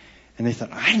pantry. And they thought,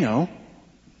 I know,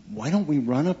 why don't we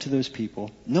run up to those people?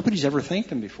 Nobody's ever thanked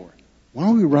them before. Why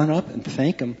don't we run up and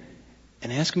thank them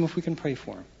and ask them if we can pray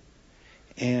for them?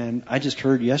 And I just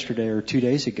heard yesterday or 2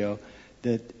 days ago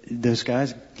that those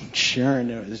guys,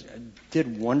 Sharon,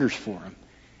 did wonders for them.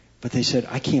 But they said,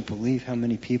 I can't believe how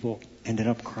many people ended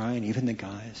up crying, even the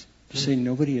guys. They say,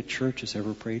 nobody at church has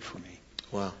ever prayed for me.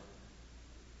 Wow.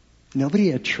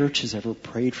 Nobody at church has ever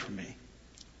prayed for me.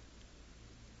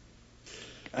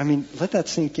 I mean, let that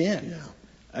sink in.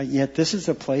 Yeah. Yet this is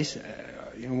a place,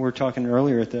 we were talking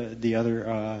earlier at the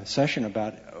other session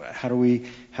about how do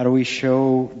we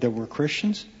show that we're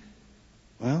Christians?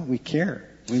 Well, we care.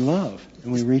 We love,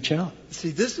 and we reach out.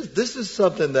 See, this is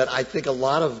something that I think a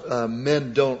lot of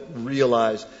men don't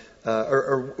realize,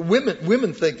 or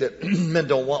women think that men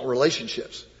don't want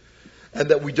relationships, and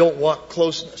that we don't want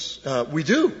closeness. We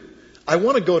do. I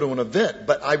want to go to an event,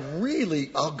 but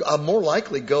I'll more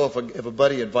likely go if a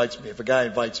buddy invites me, if a guy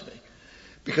invites me,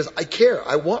 because I care.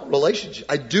 I want relationships.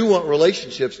 I do want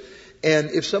relationships,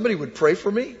 and if somebody would pray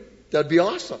for me, that'd be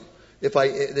awesome.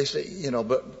 They say,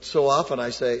 but so often I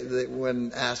say,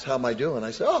 when asked how am I doing,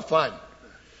 I say, oh, fine.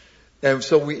 And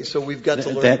so we've got to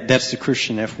learn. That's the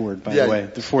Christian F word, by the way,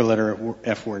 the 4-letter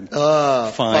F word.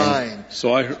 Fine.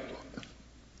 So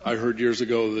I heard years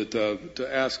ago that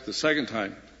to ask the second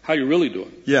time, how you really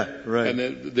doing? Yeah, right.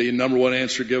 And the number one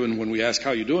answer given when we ask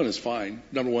how you doing is fine.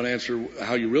 Number one answer,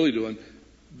 how you really doing?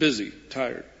 Busy,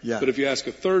 tired. Yeah. But if you ask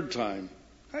a third time,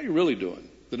 how you really doing?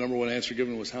 The number one answer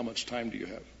given was, how much time do you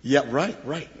have? Yeah, right.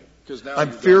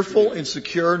 I'm fearful,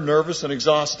 insecure, nervous, and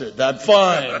exhausted. That's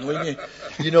fine.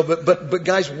 But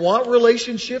guys want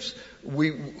relationships.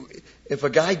 If a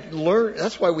guy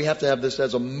that's why we have to have this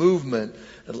as a movement,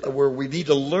 where we need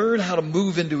to learn how to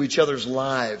move into each other's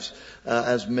lives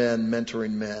as men,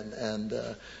 mentoring men, and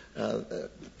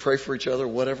pray for each other,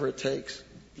 whatever it takes.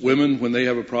 Women, when they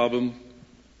have a problem,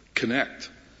 connect.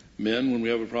 Men, when we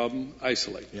have a problem,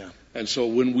 isolate. Yeah. And so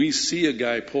when we see a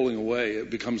guy pulling away, it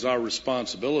becomes our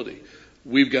responsibility.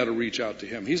 We've got to reach out to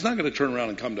him. He's not going to turn around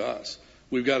and come to us.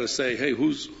 We've got to say, hey,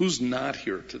 who's not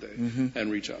here today? Mm-hmm.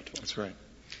 And reach out to him. That's right.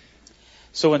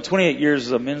 So in 28 years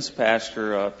as a men's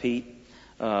pastor, Pete,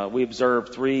 we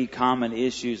observed 3 common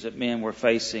issues that men were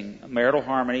facing. Marital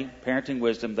harmony, parenting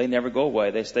wisdom, they never go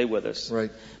away. They stay with us.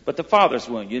 Right. But the father's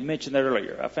wound, you mentioned that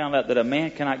earlier. I found out that a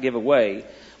man cannot give away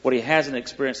what he hasn't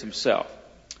experienced himself.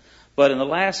 But in the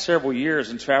last several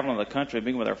years in traveling the country,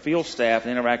 being with our field staff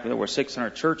and interacting with over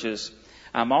 600 churches,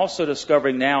 I'm also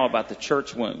discovering now about the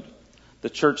church wound, the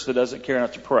church that doesn't care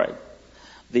enough to pray,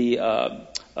 the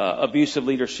abusive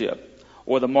leadership,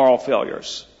 or the moral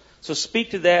failures. So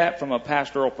speak to that from a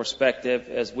pastoral perspective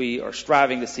as we are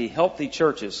striving to see healthy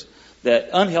churches that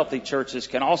unhealthy churches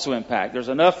can also impact. There's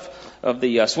enough of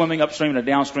the swimming upstream and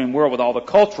downstream world with all the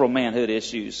cultural manhood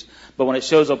issues, but when it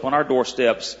shows up on our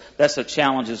doorsteps, that's a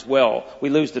challenge as well.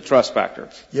 We lose the trust factor.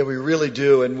 Yeah, we really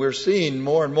do, and we're seeing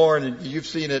more and more, and you've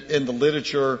seen it in the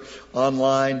literature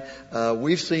online.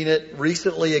 We've seen it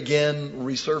recently again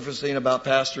resurfacing about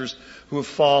pastors who have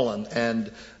fallen,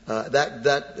 and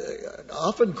that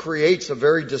often creates a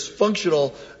very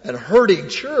dysfunctional and hurting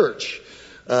church.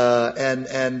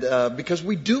 Because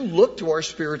we do look to our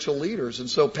spiritual leaders, and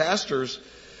so pastors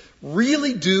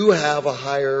really do have a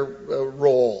higher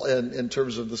role in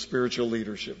terms of the spiritual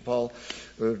leadership.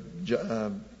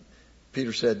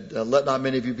 Peter said, "Let not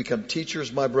many of you become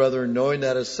teachers, my brother, knowing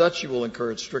that as such you will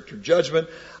incur stricter judgment."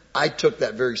 I took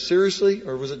that very seriously,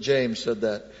 or was it James said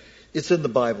that? It's in the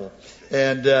Bible.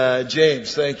 And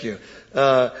James, thank you.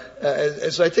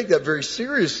 And so I take that very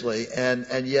seriously,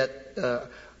 and yet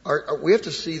we have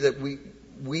to see that we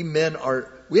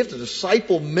have to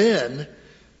disciple men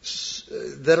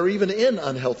that are even in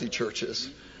unhealthy churches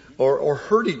or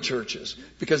hurting churches,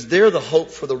 because they're the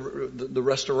hope for the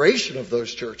restoration of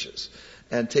those churches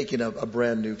and taking a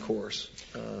brand new course.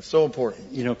 So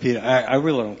important. You know, Peter, I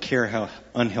really don't care how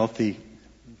unhealthy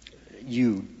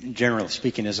you, generally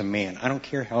speaking, as a man. I don't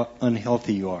care how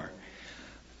unhealthy you are.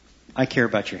 I care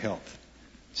about your health.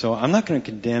 So I'm not going to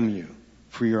condemn you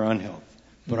for your unhealth,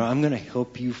 but I'm going to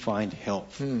help you find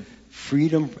health,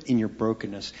 freedom in your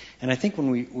brokenness. And I think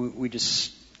when we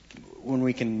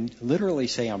can literally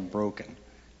say I'm broken,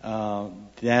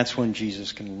 that's when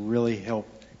Jesus can really help,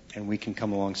 and we can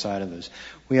come alongside of those.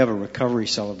 We have a recovery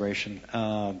celebration,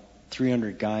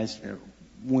 300 guys,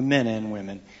 men and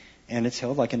women, and it's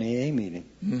held like an AA meeting.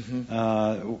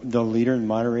 The leader and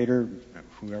moderator,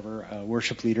 whoever,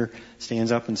 worship leader,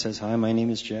 stands up and says, "Hi, my name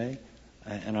is Jay,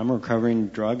 and I'm a recovering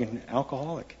drug and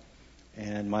alcoholic,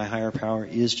 and my higher power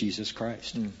is Jesus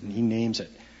Christ." And he names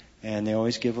it. And they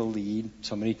always give a lead.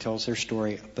 Somebody tells their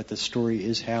story, but the story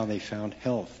is how they found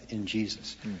health in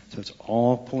Jesus. So it's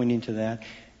all pointing to that.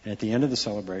 And at the end of the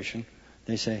celebration,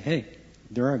 they say, "Hey,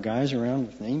 there are guys around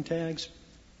with name tags.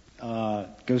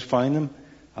 Go find them.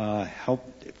 Help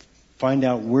find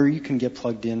out where you can get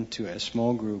plugged into a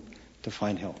small group to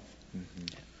find health."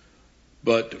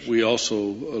 But we also,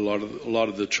 a lot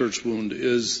of the church wound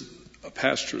is a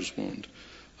pastor's wound.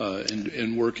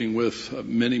 In working with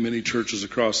many churches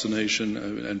across the nation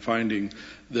and finding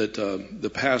that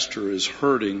the pastor is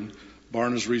hurting.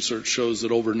 Barna's research shows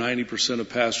that over 90% of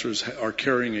pastors are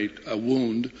carrying a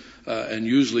wound, and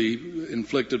usually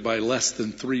inflicted by less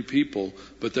than 3 people,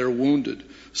 but they're wounded.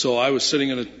 So I was sitting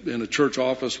in a church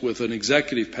office with an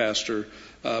executive pastor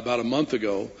about a month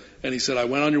ago, and he said, "I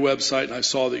went on your website and I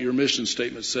saw that your mission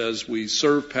statement says we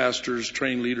serve pastors,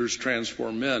 train leaders,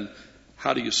 transform men.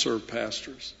 How do you serve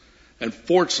pastors?" And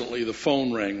fortunately, the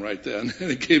phone rang right then,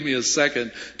 and it gave me a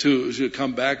second to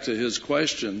come back to his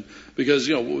question, because,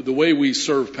 you know, the way we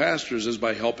serve pastors is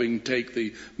by helping take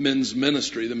the men's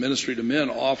ministry, the ministry to men,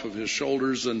 off of his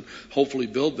shoulders and hopefully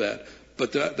build that.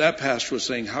 But that pastor was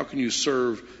saying, how can you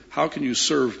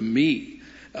serve me?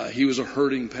 He was a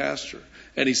hurting pastor.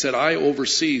 And he said, "I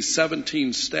oversee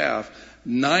 17 staff.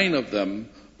 9 of them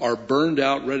are burned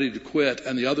out, ready to quit,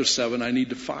 and the other 7 I need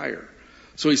to fire."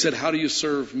 So he said, "How do you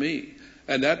serve me?"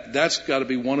 And that's got to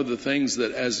be one of the things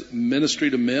that, as ministry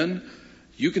to men,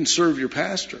 you can serve your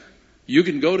pastor. You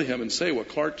can go to him and say what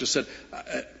Clark just said,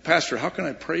 "Pastor, how can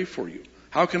I pray for you?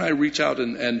 How can I reach out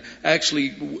and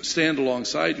actually stand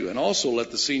alongside you?" And also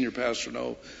let the senior pastor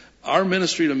know, our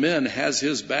ministry to men has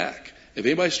his back. If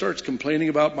anybody starts complaining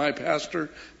about my pastor,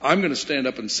 I'm going to stand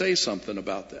up and say something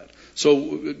about that.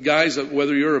 So, guys,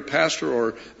 whether you're a pastor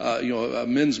or a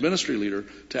men's ministry leader,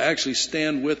 to actually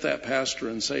stand with that pastor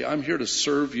and say, "I'm here to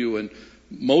serve you, and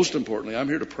most importantly, I'm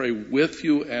here to pray with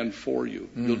you and for you."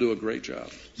 You'll do a great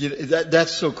job.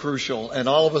 That's so crucial. And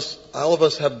all of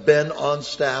us have been on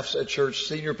staffs at church,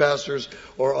 senior pastors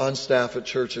or on staff at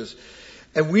churches,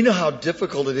 and we know how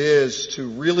difficult it is to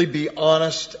really be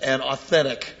honest and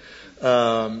authentic in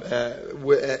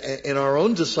our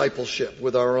own discipleship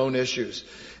with our own issues.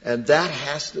 And that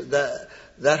has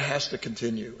to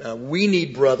continue. We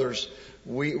need brothers.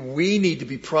 We need to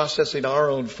be processing our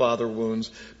own father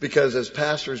wounds, because as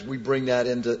pastors we bring that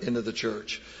into the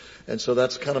church. And so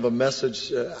that's kind of a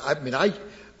message.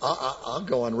 I'll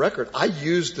go on record. I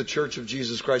used the Church of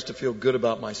Jesus Christ to feel good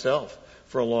about myself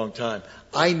for a long time.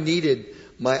 I needed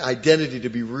my identity to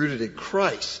be rooted in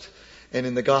Christ. and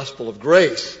in the gospel of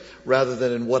grace rather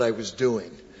than in what I was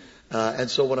doing. And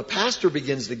so when a pastor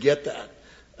begins to get that,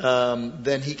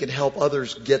 then he can help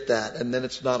others get that. And then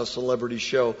it's not a celebrity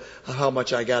show of how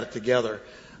much I got it together.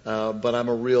 But I'm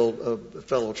a real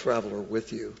fellow traveler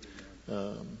with you.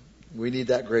 We need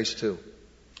that grace too.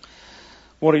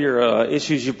 One of your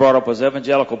issues you brought up was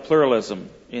evangelical pluralism,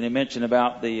 and you mentioned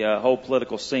about the whole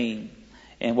political scene.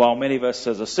 And while many of us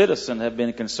as a citizen have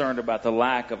been concerned about the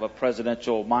lack of a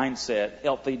presidential mindset,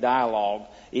 healthy dialogue,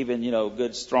 even,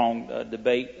 good, strong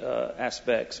debate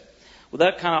aspects, well,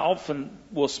 that kind of often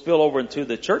will spill over into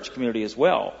the church community as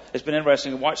well. It's been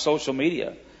interesting to watch social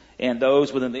media and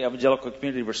those within the evangelical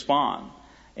community respond.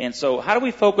 And so how do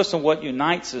we focus on what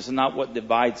unites us and not what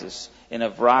divides us in a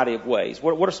variety of ways?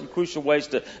 What are some crucial ways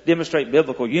to demonstrate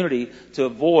biblical unity to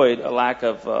avoid a lack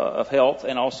of health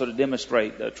and also to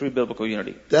demonstrate true biblical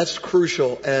unity? That's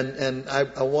crucial, and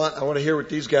I want to hear what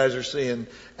these guys are seeing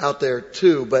out there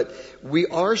too. But we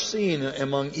are seeing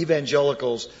among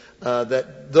evangelicals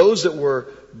that those that were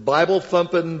Bible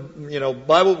thumping,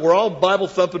 we're all Bible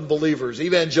thumping believers,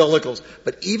 evangelicals.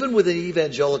 But even within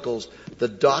evangelicals, the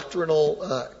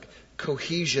doctrinal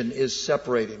cohesion is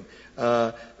separating.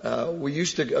 We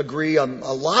used to agree on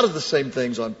a lot of the same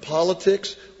things, on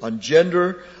politics, on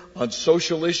gender, on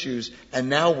social issues, and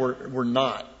now we're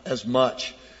not as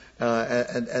much.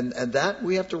 And that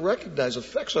we have to recognize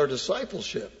affects our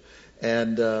discipleship.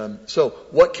 And so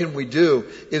what can we do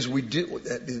is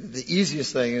the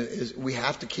easiest thing is we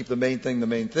have to keep the main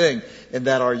thing, and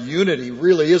that our unity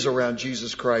really is around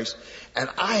Jesus Christ. And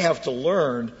I have to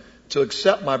learn to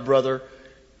accept my brother,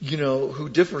 who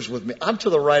differs with me. I'm to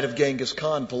the right of Genghis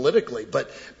Khan politically, but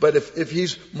if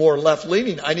he's more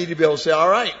left-leaning, I need to be able to say, all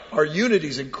right, our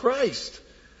unity's in Christ.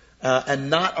 And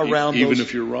not around even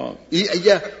if you're wrong.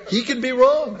 He can be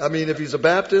wrong. I mean, if he's a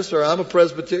Baptist or I'm a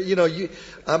Presbyterian,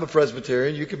 I'm a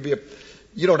Presbyterian. You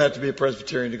don't have to be a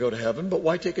Presbyterian to go to heaven, but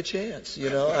why take a chance?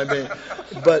 I mean,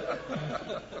 but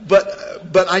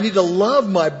I need to love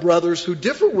my brothers who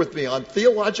differ with me on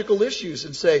theological issues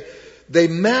and say they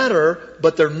matter,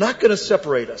 but they're not going to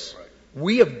separate us.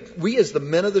 We as the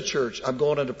men of the church, I'm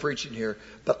going into preaching here,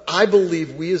 but I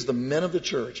believe we as the men of the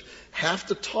church have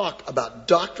to talk about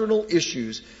doctrinal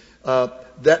issues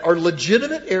that are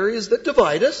legitimate areas that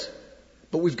divide us,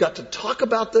 but we've got to talk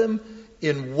about them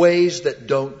in ways that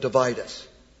don't divide us.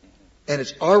 And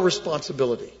it's our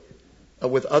responsibility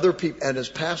with other people and as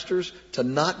pastors to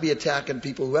not be attacking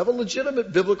people who have a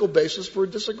legitimate biblical basis for a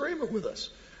disagreement with us.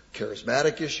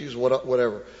 Charismatic issues,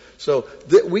 whatever. So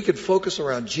we could focus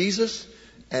around Jesus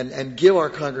and give our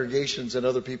congregations and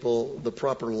other people the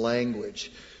proper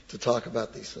language to talk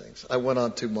about these things. I went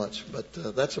on too much, but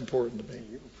that's important to me.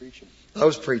 You were preaching. I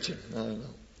was preaching. I don't know.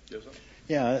 Yes, sir.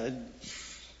 Yeah.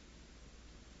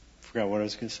 Forgot what I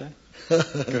was going to say.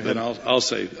 Then I'll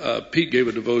say, Pete gave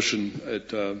a devotion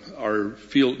at our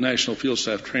National Field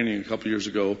Staff Training a couple years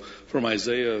ago from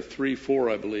Isaiah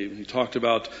 3:4, I believe. He talked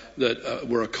about that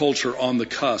we're a culture on the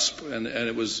cusp, and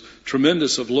it was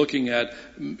tremendous of looking at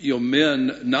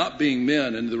men not being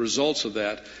men and the results of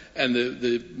that. And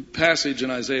the passage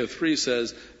in Isaiah 3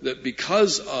 says that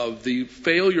because of the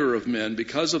failure of men,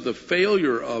 because of the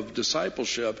failure of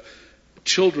discipleship,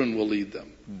 children will lead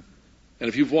them. And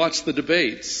if you've watched the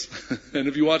debates, and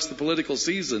if you watch the political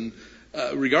season,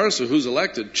 regardless of who's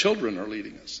elected, children are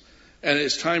leading us. And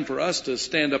it's time for us to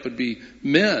stand up and be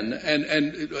men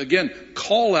and again,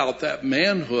 call out that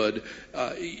manhood,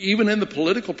 even in the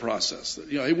political process.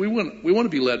 We want to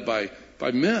be led by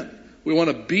men. We want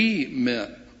to be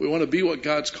men. We want to be what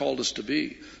God's called us to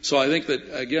be. So I think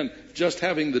that, again, just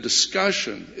having the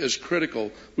discussion is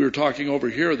critical. We were talking over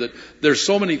here that there's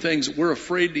so many things we're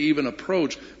afraid to even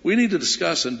approach. We need to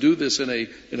discuss and do this in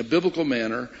a biblical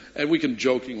manner, and we can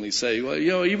jokingly say, well,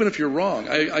 even if you're wrong,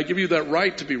 I give you that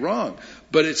right to be wrong.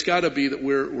 But it's got to be that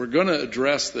we're going to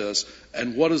address this,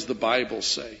 and what does the Bible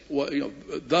say?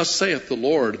 Thus saith the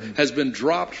Lord has been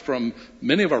dropped from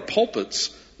many of our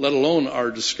pulpits, let alone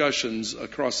our discussions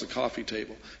across the coffee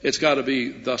table. It's got to be,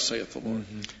 thus saith the Lord.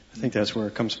 Mm-hmm. I think that's where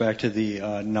it comes back to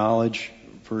the knowledge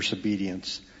versus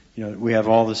obedience. We have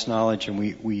all this knowledge, and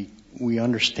we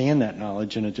understand that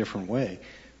knowledge in a different way.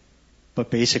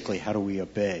 But basically, how do we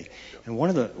obey? And one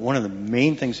of the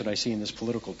main things that I see in this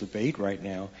political debate right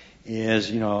now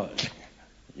is,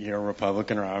 you're a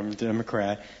Republican or I'm a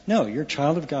Democrat. No, you're a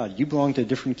child of God. You belong to a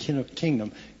different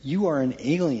kingdom. You are an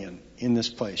alien in this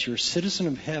place. You're a citizen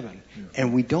of heaven.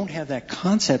 And we don't have that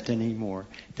concept anymore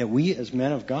that we as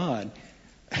men of God,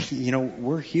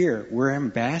 we're here. We're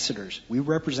ambassadors. We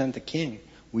represent the king.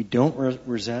 We don't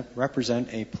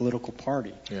represent a political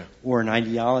party or an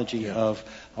ideology of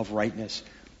rightness.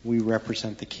 we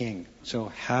represent the King. So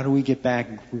how do we get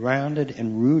back grounded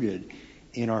and rooted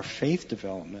in our faith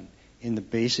development, in the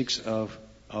basics of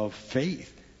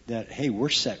faith? That, hey, we're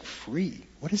set free.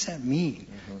 What does that mean?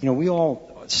 Mm-hmm. We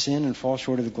all sin and fall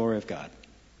short of the glory of God.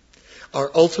 Our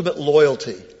ultimate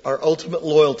loyalty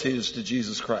is to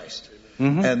Jesus Christ.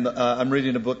 Mm-hmm. And I'm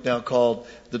reading a book now called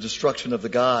The Destruction of the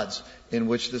Gods, in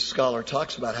which this scholar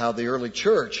talks about how the early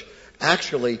church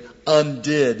actually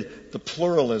undid the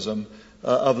pluralism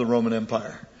of the Roman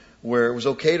Empire, where it was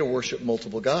okay to worship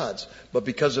multiple gods, but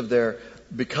because of their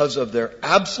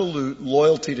absolute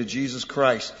loyalty to Jesus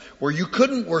Christ, where you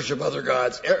couldn't worship other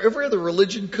gods, every other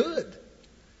religion could.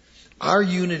 Our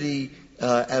unity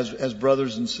as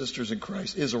brothers and sisters in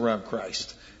Christ is around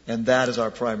Christ, and that is our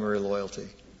primary loyalty.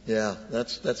 Yeah,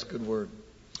 that's a good word.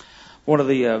 One of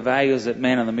the values at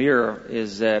Man in the Mirror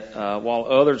is that while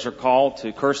others are called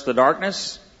to curse the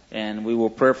darkness, and we will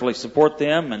prayerfully support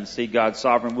them and see God's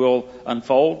sovereign will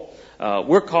unfold,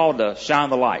 we're called to shine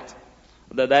the light.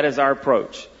 That is our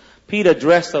approach. Pete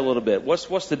addressed that a little bit.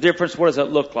 What's the difference? What does it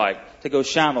look like to go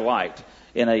shine the light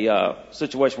in a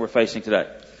situation we're facing today?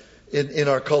 In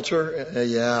our culture,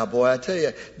 yeah, boy, I tell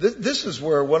you, this is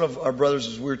where one of our brothers,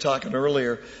 as we were talking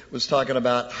earlier, was talking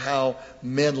about how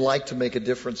men like to make a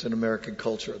difference in American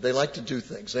culture. They like to do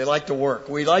things. They like to work.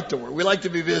 We like to work. We like to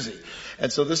be busy.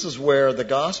 And so this is where the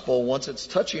gospel, once it's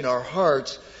touching our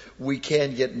hearts, we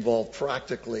can get involved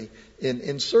practically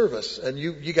in service. And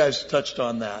you guys touched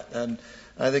on that. And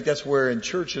I think that's where in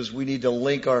churches we need to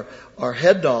link our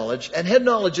head knowledge. And head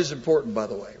knowledge is important, by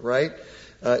the way, right?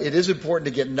 It is important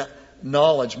to get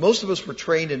knowledge. Most of us were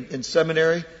trained in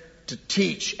seminary to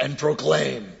teach and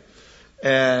proclaim.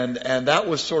 And that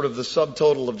was sort of the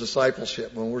subtotal of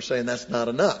discipleship when we're saying that's not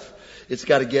enough. It's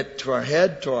got to get to our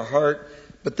head, to our heart,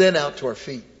 but then out to our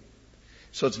feet.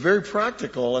 So it's very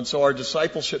practical, and so our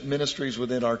discipleship ministries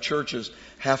within our churches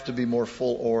have to be more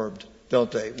full-orbed,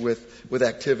 don't they, with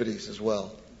activities as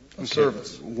well, of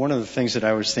service. One of the things that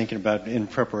I was thinking about in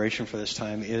preparation for this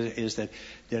time is that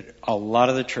a lot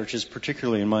of the churches,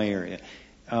 particularly in my area,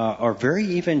 are very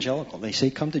evangelical. They say,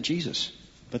 come to Jesus,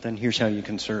 but then here's how you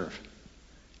can serve.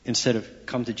 Instead of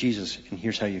come to Jesus, and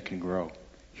here's how you can grow.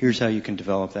 Here's how you can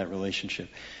develop that relationship.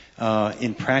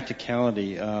 In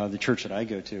practicality, the church that I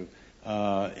go to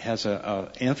has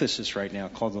a emphasis right now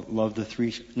called Love the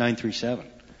 937,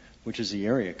 which is the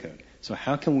area code. So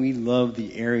how can we love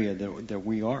the area that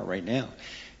we are right now?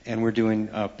 And we're doing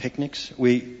picnics.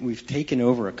 We've taken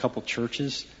over a couple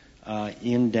churches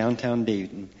in downtown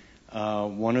Dayton.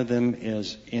 One of them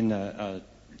is in a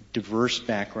diverse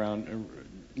background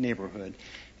neighborhood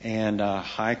and a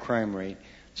high crime rate.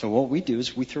 So what we do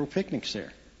is we throw picnics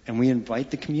there, and we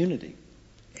invite the community,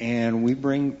 and we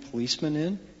bring policemen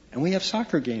in, and we have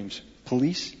soccer games,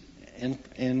 police and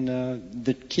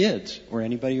the kids or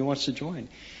anybody who wants to join.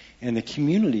 And the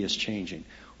community is changing.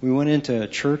 We went into a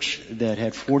church that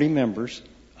had 40 members,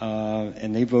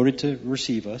 and they voted to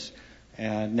receive us.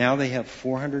 And now they have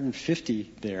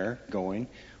 450 there going.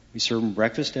 We serve them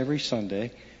breakfast every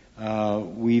Sunday.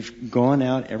 We've gone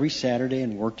out every Saturday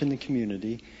and worked in the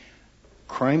community.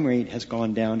 Crime rate has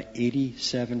gone down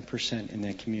 87% in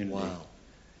that community. Wow.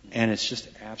 And it's just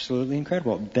absolutely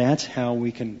incredible. That's how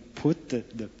we can put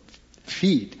the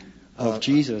feet of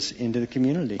Jesus into the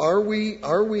community. Are we,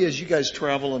 as you guys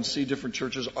travel and see different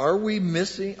churches, are we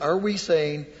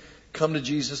saying, come to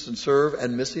Jesus and serve,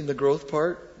 and missing the growth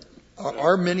part?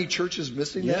 Are many churches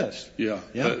missing that? Yes.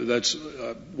 Yeah. That's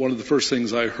one of the first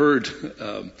things I heard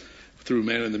through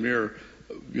Man in the Mirror.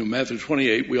 Matthew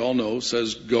 28, we all know,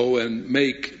 says, go and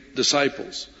make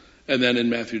disciples. And then in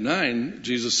Matthew 9,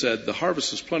 Jesus said, the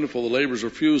harvest is plentiful, the laborers are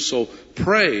few, so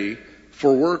pray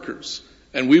for workers.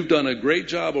 And we've done a great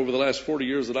job over the last 40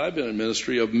 years that I've been in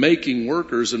ministry of making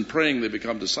workers and praying they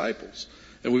become disciples.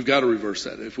 And we've got to reverse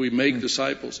that. If we make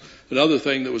disciples. Another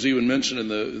thing that was even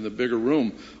mentioned in the bigger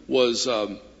room was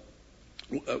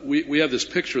we have this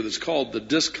picture that's called the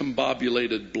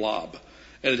discombobulated blob.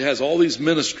 And it has all these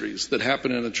ministries that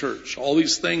happen in a church, all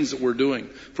these things that we're doing,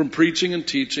 from preaching and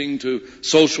teaching to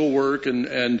social work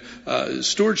and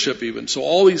stewardship even. So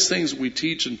all these things that we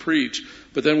teach and preach,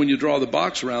 but then when you draw the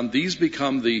box around, these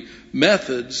become the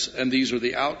methods and these are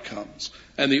the outcomes.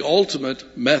 And the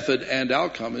ultimate method and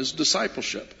outcome is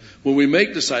discipleship. When we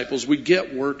make disciples, we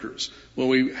get workers. When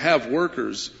we have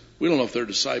workers, we don't know if they're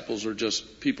disciples or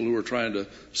just people who are trying to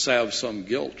salve some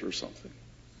guilt or something.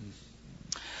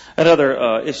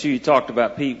 Another issue you talked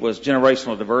about, Pete, was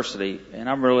generational diversity. And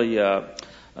I'm really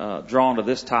drawn to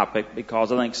this topic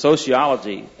because I think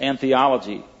sociology and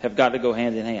theology have got to go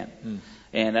hand in hand.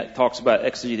 And that talks about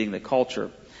exegeting the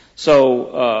culture.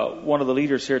 So one of the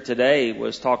leaders here today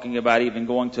was talking about even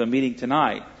going to a meeting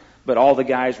tonight, but all the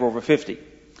guys were over 50.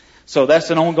 So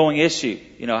that's an ongoing issue.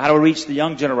 How do we reach the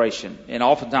young generation? And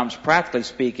oftentimes, practically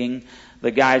speaking, the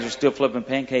guys are still flipping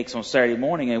pancakes on Saturday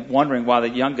morning and wondering why the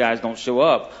young guys don't show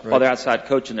up while they're outside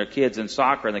coaching their kids in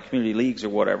soccer in the community leagues or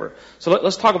whatever. So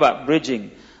let's talk about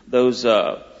bridging those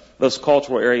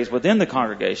cultural areas within the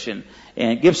congregation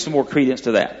and give some more credence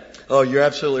to that. Oh, you're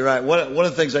absolutely right. One of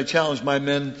the things I challenge my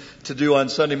men to do on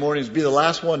Sunday mornings, be the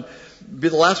last one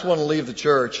to leave the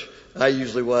church. I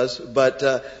usually was, but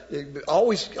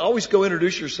always go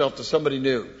introduce yourself to somebody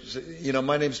new.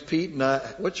 My name's Pete, and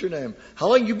what's your name? How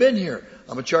long you been here?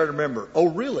 I'm a charter member. Oh,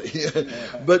 really?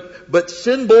 but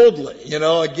sin boldly.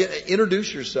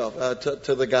 Introduce yourself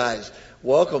to the guys.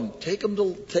 Welcome. Take them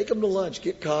to lunch.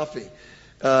 Get coffee,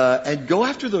 and go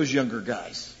after those younger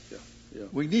guys. Yeah.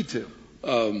 We need to.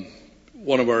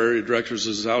 One of our area directors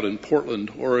is out in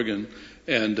Portland, Oregon,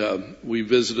 and we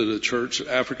visited a church,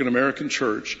 African American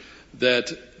church,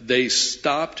 that they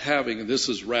stopped having, and this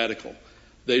is radical,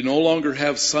 they no longer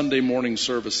have Sunday morning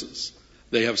services.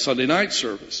 They have Sunday night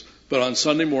service. But on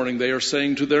Sunday morning, they are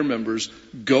saying to their members,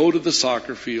 go to the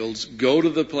soccer fields, go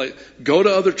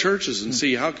to other churches and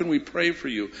see how can we pray for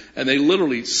you. And they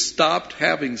literally stopped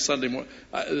having Sunday morning.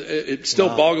 It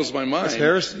still boggles my mind. That's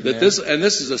heresy, that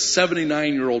this is a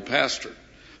 79-year-old pastor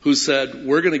who said,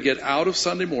 we're going to get out of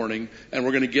Sunday morning and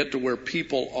we're going to get to where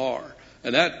people are.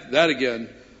 And that again,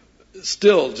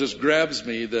 still just grabs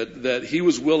me that he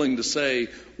was willing to say,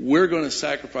 we're going to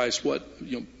sacrifice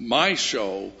my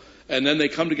show. And then they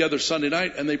come together Sunday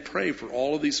night and they pray for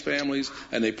all of these families,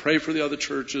 and they pray for the other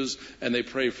churches, and they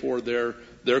pray for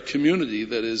their community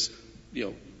that is,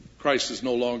 Christ is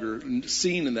no longer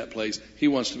seen in that place. He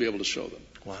wants to be able to show them.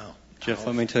 Wow. Jeff,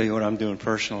 let me tell you what I'm doing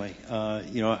personally.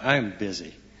 I'm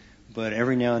busy, but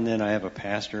every now and then I have a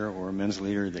pastor or a men's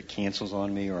leader that cancels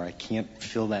on me, or I can't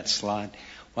fill that slot.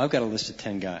 Well, I've got a list of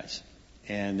 10 guys,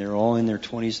 and they're all in their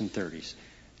 20s and 30s.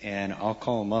 And I'll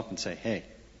call them up and say, hey,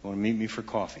 you want to meet me for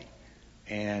coffee?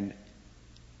 And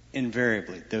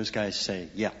invariably, those guys say,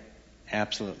 yeah,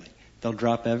 absolutely. They'll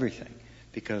drop everything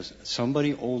because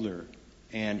somebody older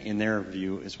and in their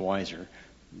view is wiser.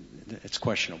 It's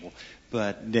questionable,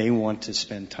 but they want to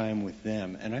spend time with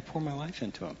them. And I pour my life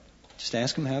into them. Just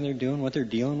ask them how they're doing, what they're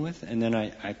dealing with, and then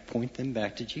I point them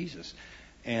back to Jesus.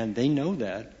 And they know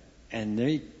that, and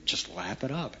they just lap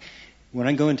it up. When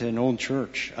I go into an older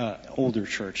church,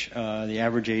 the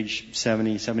average age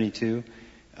 70, 72,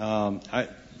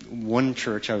 one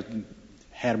church, I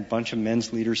had a bunch of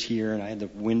men's leaders here, and I had the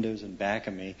windows in back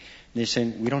of me. And they're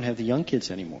saying, we don't have the young kids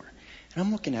anymore. And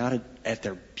I'm looking out at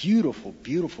their beautiful,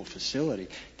 beautiful facility.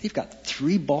 They've got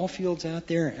 3 ball fields out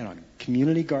there and a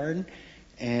community garden.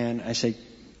 And I say,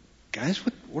 guys,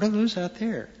 what are those out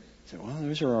there? I said, well,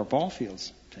 those are our ball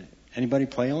fields. Said, anybody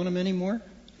play on them anymore?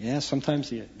 Yeah, sometimes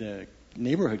the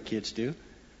neighborhood kids do.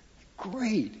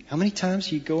 Great. How many times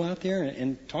do you go out there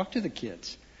and talk to the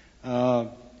kids?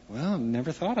 Well, I've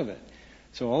never thought of it.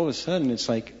 So all of a sudden, it's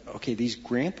like, okay, these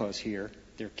grandpas here,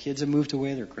 their kids have moved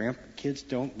away, their grandkids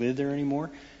don't live there anymore.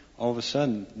 All of a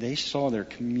sudden, they saw their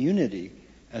community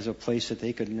as a place that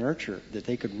they could nurture, that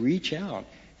they could reach out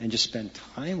and just spend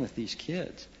time with these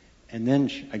kids. And then,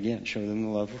 again, show them the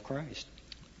love of Christ.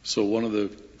 So one of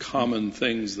the common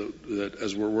things that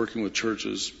as we're working with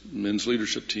churches, men's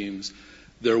leadership teams,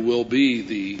 there will be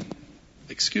the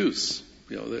excuse.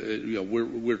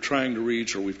 We're trying to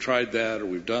reach, or we've tried that, or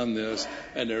we've done this,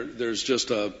 and there's just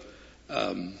a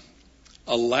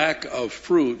lack of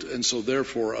fruit, and so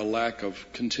therefore a lack of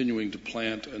continuing to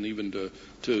plant and even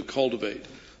to cultivate.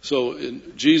 So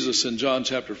Jesus in John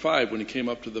chapter 5, when he came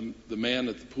up to the man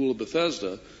at the pool of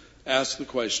Bethesda, asked the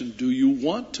question, do you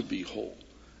want to be whole?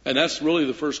 And that's really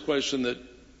the first question that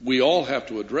we all have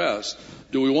to address.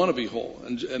 Do we want to be whole?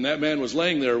 And that man was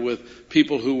laying there with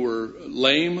people who were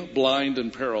lame, blind,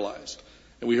 and paralyzed.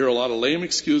 And we hear a lot of lame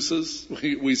excuses.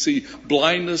 We see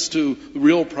blindness to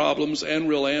real problems and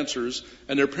real answers.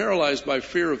 And they're paralyzed by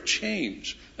fear of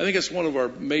change. I think it's one of our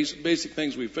basic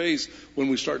things we face when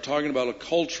we start talking about a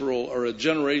cultural or a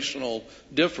generational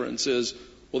difference is,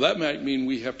 well, that might mean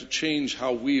we have to change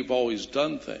how we've always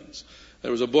done things.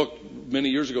 There was a book many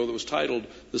years ago that was titled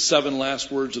The 7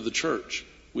 Last Words of the Church.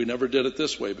 We never did it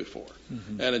this way before.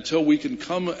 Mm-hmm. And until we can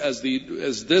come as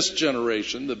this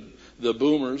generation, the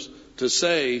boomers, to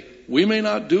say, we may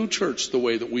not do church the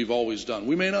way that we've always done.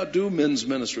 We may not do men's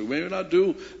ministry. We may not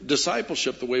do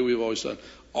discipleship the way we've always done.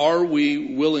 Are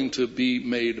we willing to be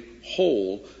made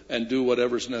whole and do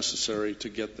whatever's necessary to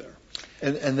get there?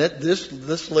 And that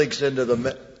this links into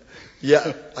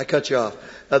Yeah, I cut you off.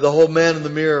 The whole man in the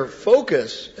mirror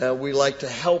focus, we like to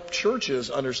help churches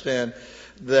understand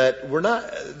that we're not,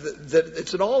 that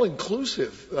it's an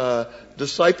all-inclusive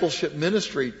discipleship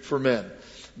ministry for men.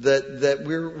 That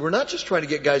we're not just trying to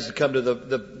get guys to come to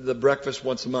the breakfast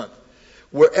once a month.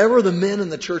 Wherever the men in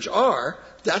the church are,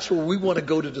 that's where we want to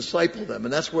go to disciple them.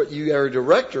 And that's what you, our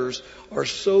directors, are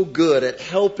so good at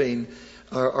helping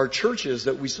our churches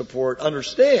that we support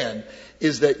understand,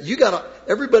 is that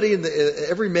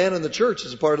every man in the church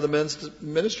is a part of the men's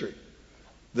ministry.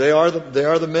 They are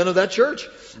the men of that church.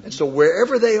 And so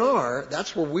wherever they are,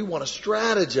 that's where we want to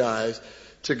strategize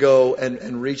to go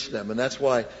and reach them. And that's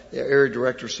why the area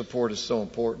director support is so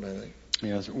important, I think.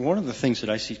 Yeah, one of the things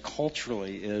that I see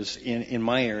culturally is in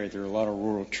my area, there are a lot of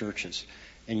rural churches.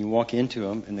 And you walk into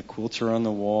them, and the quilts are on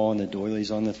the wall, and the doilies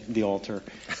on the altar.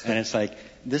 And it's like,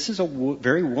 this is a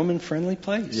very woman-friendly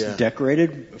place,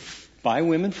 decorated by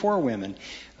women for women.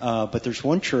 But there's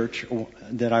one church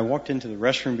that I walked into the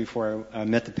restroom before I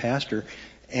met the pastor,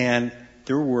 and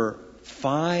there were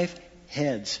 5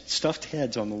 heads, stuffed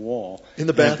heads on the wall. In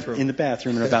the bathroom. In the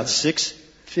bathroom, and about 6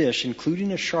 fish,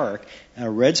 including a shark, and a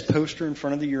Reds poster in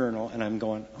front of the urinal, and I'm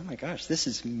going, oh my gosh, this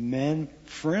is men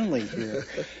friendly here.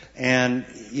 And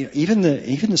even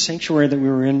the sanctuary that we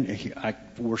were in,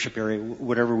 worship area,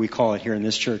 whatever we call it here in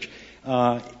this church,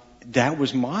 that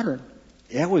was modern.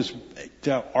 That was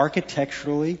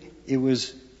architecturally, it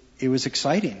was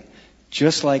exciting.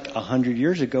 Just like 100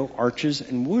 years ago, arches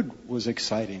and wood was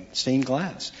exciting, stained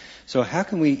glass. So how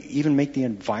can we even make the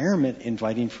environment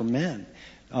inviting for men?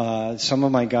 Some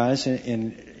of my guys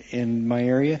in my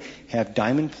area have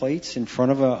diamond plates in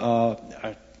front of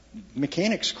a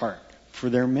mechanic's cart for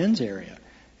their men's area.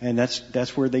 And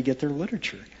that's where they get their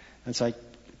literature. It's like,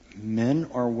 men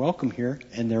are welcome here,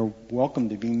 and they're welcome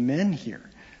to be men here.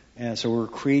 And so we're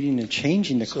creating and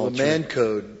changing the culture. So the man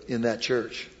code in that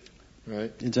church,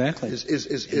 right? Exactly. Is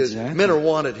Exactly. Men are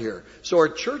wanted here. So our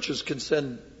churches can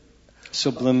send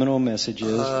subliminal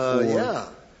messages. Yeah.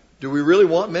 Do we really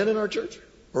want men in our church?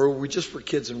 Or are we just for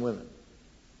kids and women?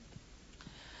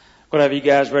 We'll have you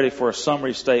guys ready for a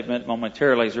summary statement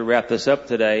momentarily as we wrap this up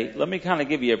today. Let me kind of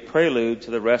give you a prelude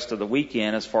to the rest of the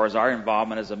weekend as far as our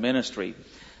involvement as a ministry.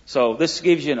 So this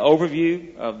gives you an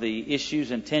overview of the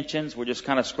issues and tensions. We're just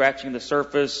kind of scratching the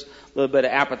surface, a little bit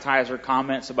of appetizer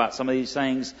comments about some of these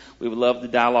things. We would love to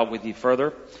dialogue with you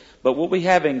further. But we'll be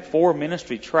having 4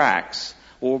 ministry tracks.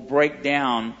 We'll break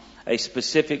down a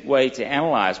specific way to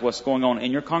analyze what's going on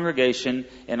in your congregation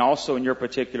and also in your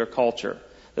particular culture,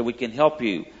 that we can help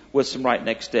you with some right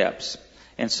next steps.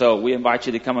 And so we invite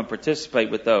you to come and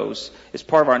participate with those. It's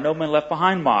part of our No Men Left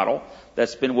Behind model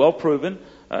that's been well proven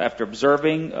after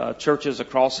observing churches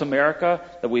across America,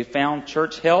 that we found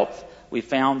church health, we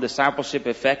found discipleship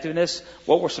effectiveness.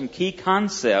 What were some key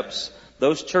concepts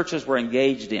those churches were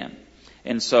engaged in?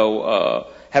 And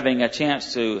so having a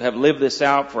chance to have lived this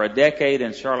out for a decade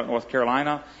in Charlotte, North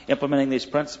Carolina, implementing these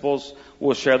principles,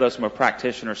 we'll share those from a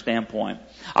practitioner standpoint.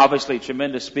 Obviously,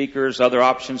 tremendous speakers, other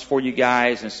options for you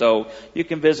guys. And so you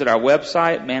can visit our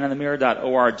website,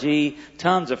 maninthemirror.org.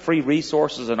 Tons of free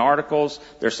resources and articles.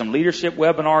 There's some leadership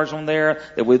webinars on there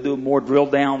that we'll do more drill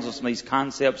downs on some of these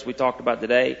concepts we talked about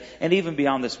today, and even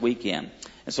beyond this weekend.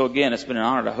 And so again, it's been an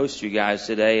honor to host you guys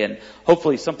today, and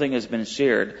hopefully something has been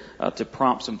shared to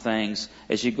prompt some things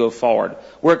as you go forward.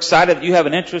 We're excited that you have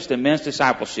an interest in men's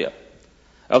discipleship.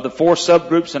 Of the 4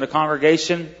 subgroups in a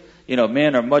congregation,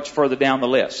 men are much further down the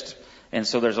list. And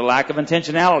so there's a lack of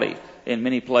intentionality in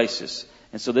many places.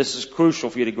 And so this is crucial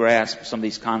for you to grasp some of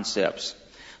these concepts.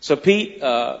 So Pete,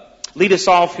 lead us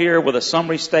off here with a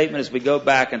summary statement as we go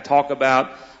back and talk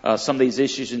about some of these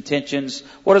issues and tensions.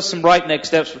 What are some right next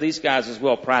steps for these guys as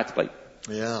well, practically?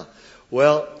 Yeah.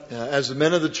 Well, as the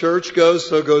men of the church goes,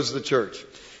 so goes the church.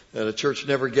 The church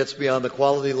never gets beyond the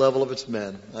quality level of its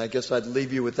men. I guess I'd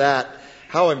leave you with that.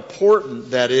 How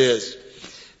important that is.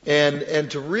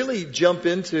 And to really jump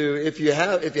into, if you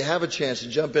have a chance to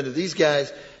jump into these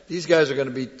guys are going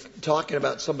to be talking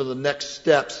about some of the next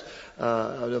steps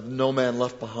of No Man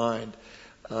Left Behind.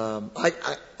 I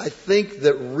think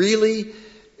that really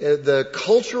the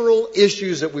cultural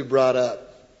issues that we brought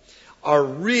up are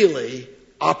really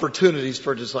opportunities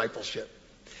for discipleship.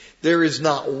 There is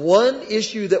not one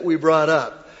issue that we brought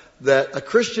up that a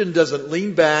Christian doesn't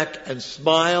lean back and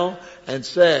smile and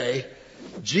say,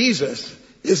 Jesus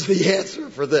is the answer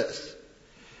for this.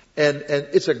 And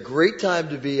it's a great time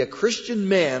to be a Christian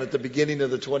man at the beginning of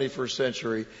the 21st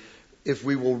century. If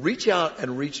we will reach out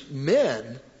and reach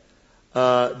men,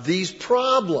 these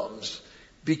problems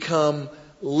become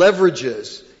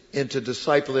leverages into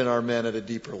discipling our men at a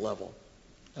deeper level.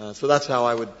 So that's how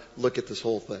I would look at this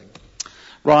whole thing.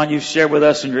 Ron, you've shared with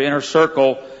us in your inner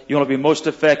circle you want to be most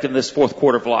effective in this fourth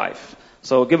quarter of life.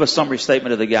 So give a summary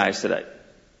statement of the guys today.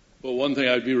 Well, one thing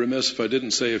I'd be remiss if I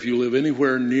didn't say, if you live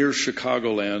anywhere near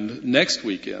Chicagoland, next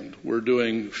weekend we're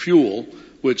doing Fuel,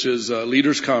 which is a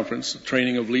leaders conference,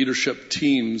 training of leadership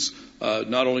teams,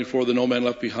 not only for the No Man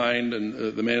Left Behind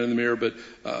and the Man in the Mirror, but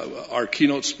our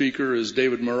keynote speaker is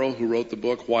David Murrow, who wrote the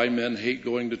book Why Men Hate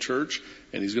Going to Church,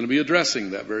 and he's going to be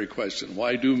addressing that very question.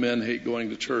 Why do men hate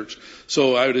going to church?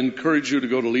 So I would encourage you to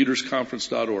go to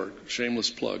leadersconference.org, shameless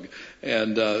plug,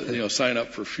 and sign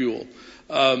up for Fuel.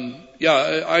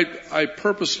 I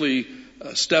purposely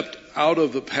stepped out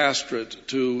of the pastorate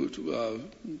to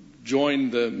join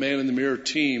the Man in the Mirror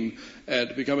team and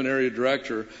to become an area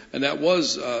director. And that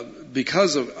was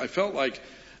because I felt like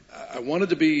I wanted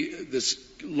to be this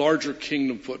larger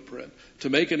kingdom footprint, to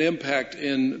make an impact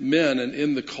in men and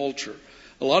in the culture.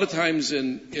 A lot of times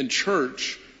in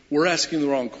church, we're asking the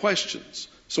wrong questions,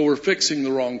 so we're fixing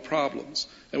the wrong problems.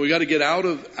 And we got to get out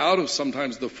of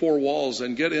sometimes the four walls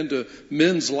and get into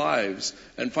men's lives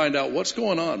and find out what's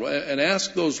going on and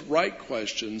ask those right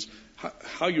questions.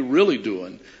 How you really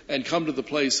doing? And come to the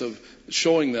place of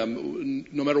showing them,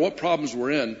 no matter what problems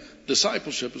we're in,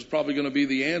 discipleship is probably going to be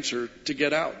the answer to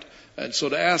get out. And so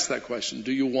to ask that question,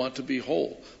 do you want to be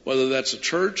whole? Whether that's a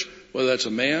church, whether that's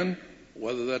a man,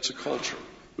 whether that's a culture.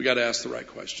 We got to ask the right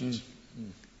questions.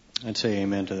 I'd say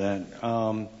amen to that.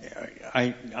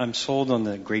 I'm sold on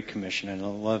the Great Commission, and I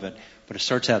love it. But it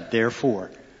starts out,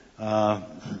 therefore.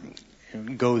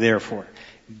 Go therefore.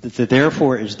 The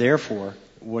therefore is therefore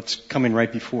what's coming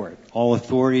right before it. All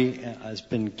authority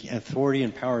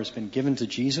and power has been given to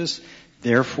Jesus,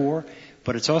 therefore.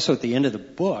 But it's also at the end of the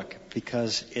book,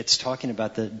 because it's talking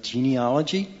about the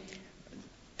genealogy.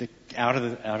 Out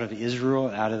of Israel,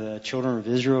 out of the children of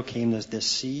Israel came this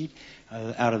seed.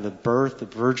 Out of the birth, the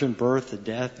virgin birth, the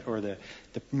death, or the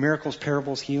miracles,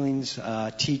 parables, healings,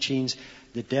 teachings,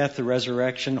 the death, the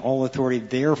resurrection, all authority,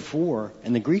 therefore.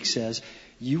 And the Greek says,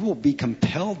 you will be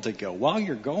compelled to go while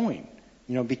you're going.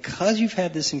 Because you've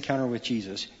had this encounter with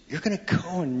Jesus, you're going to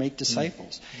go and make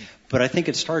disciples. But I think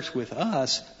it starts with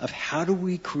us of how do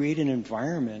we create an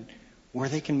environment where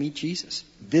they can meet Jesus.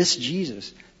 This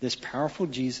Jesus, this powerful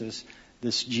Jesus,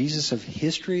 this Jesus of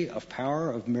history, of power,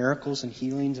 of miracles and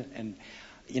healings, and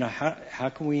how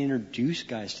can we introduce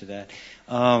guys to that?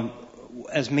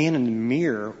 As Man in the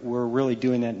Mirror, we're really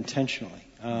doing that intentionally.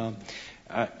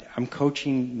 I'm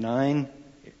coaching 9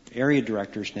 area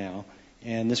directors now,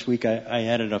 and this week I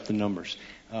added up the numbers.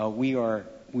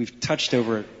 We've touched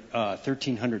over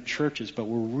 1,300 churches, but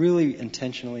we're really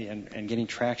intentionally and getting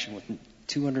traction with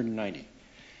 290.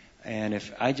 And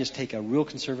if I just take a real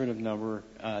conservative number,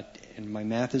 and my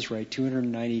math is right,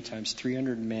 290 times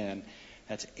 300 men,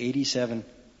 that's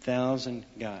 87,000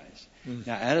 guys.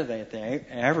 Now, out of that,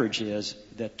 the average is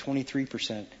that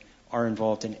 23% are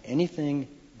involved in anything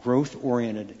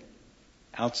growth-oriented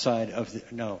outside of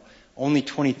only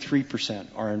 23%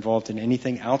 are involved in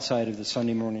anything outside of the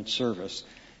Sunday morning service,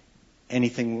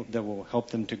 anything that will help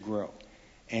them to grow.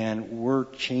 And we're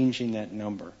changing that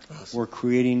number. Awesome. We're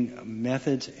creating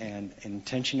methods and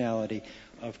intentionality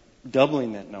of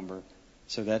doubling that number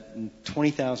so that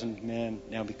 20,000 men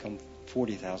now become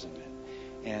 40,000 men.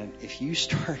 And if you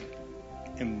start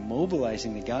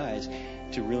immobilizing the guys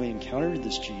to really encounter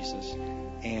this Jesus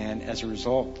and as a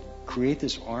result create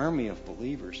this army of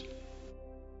believers.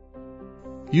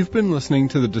 You've been listening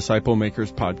to the Disciple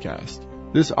Makers podcast.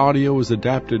 This audio was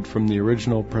adapted from the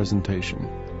original presentation.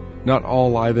 Not all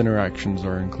live interactions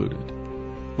are included.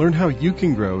 Learn how you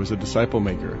can grow as a disciple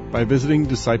maker by visiting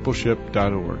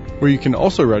discipleship.org, where you can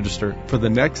also register for the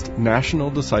next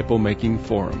National Disciple Making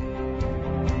Forum.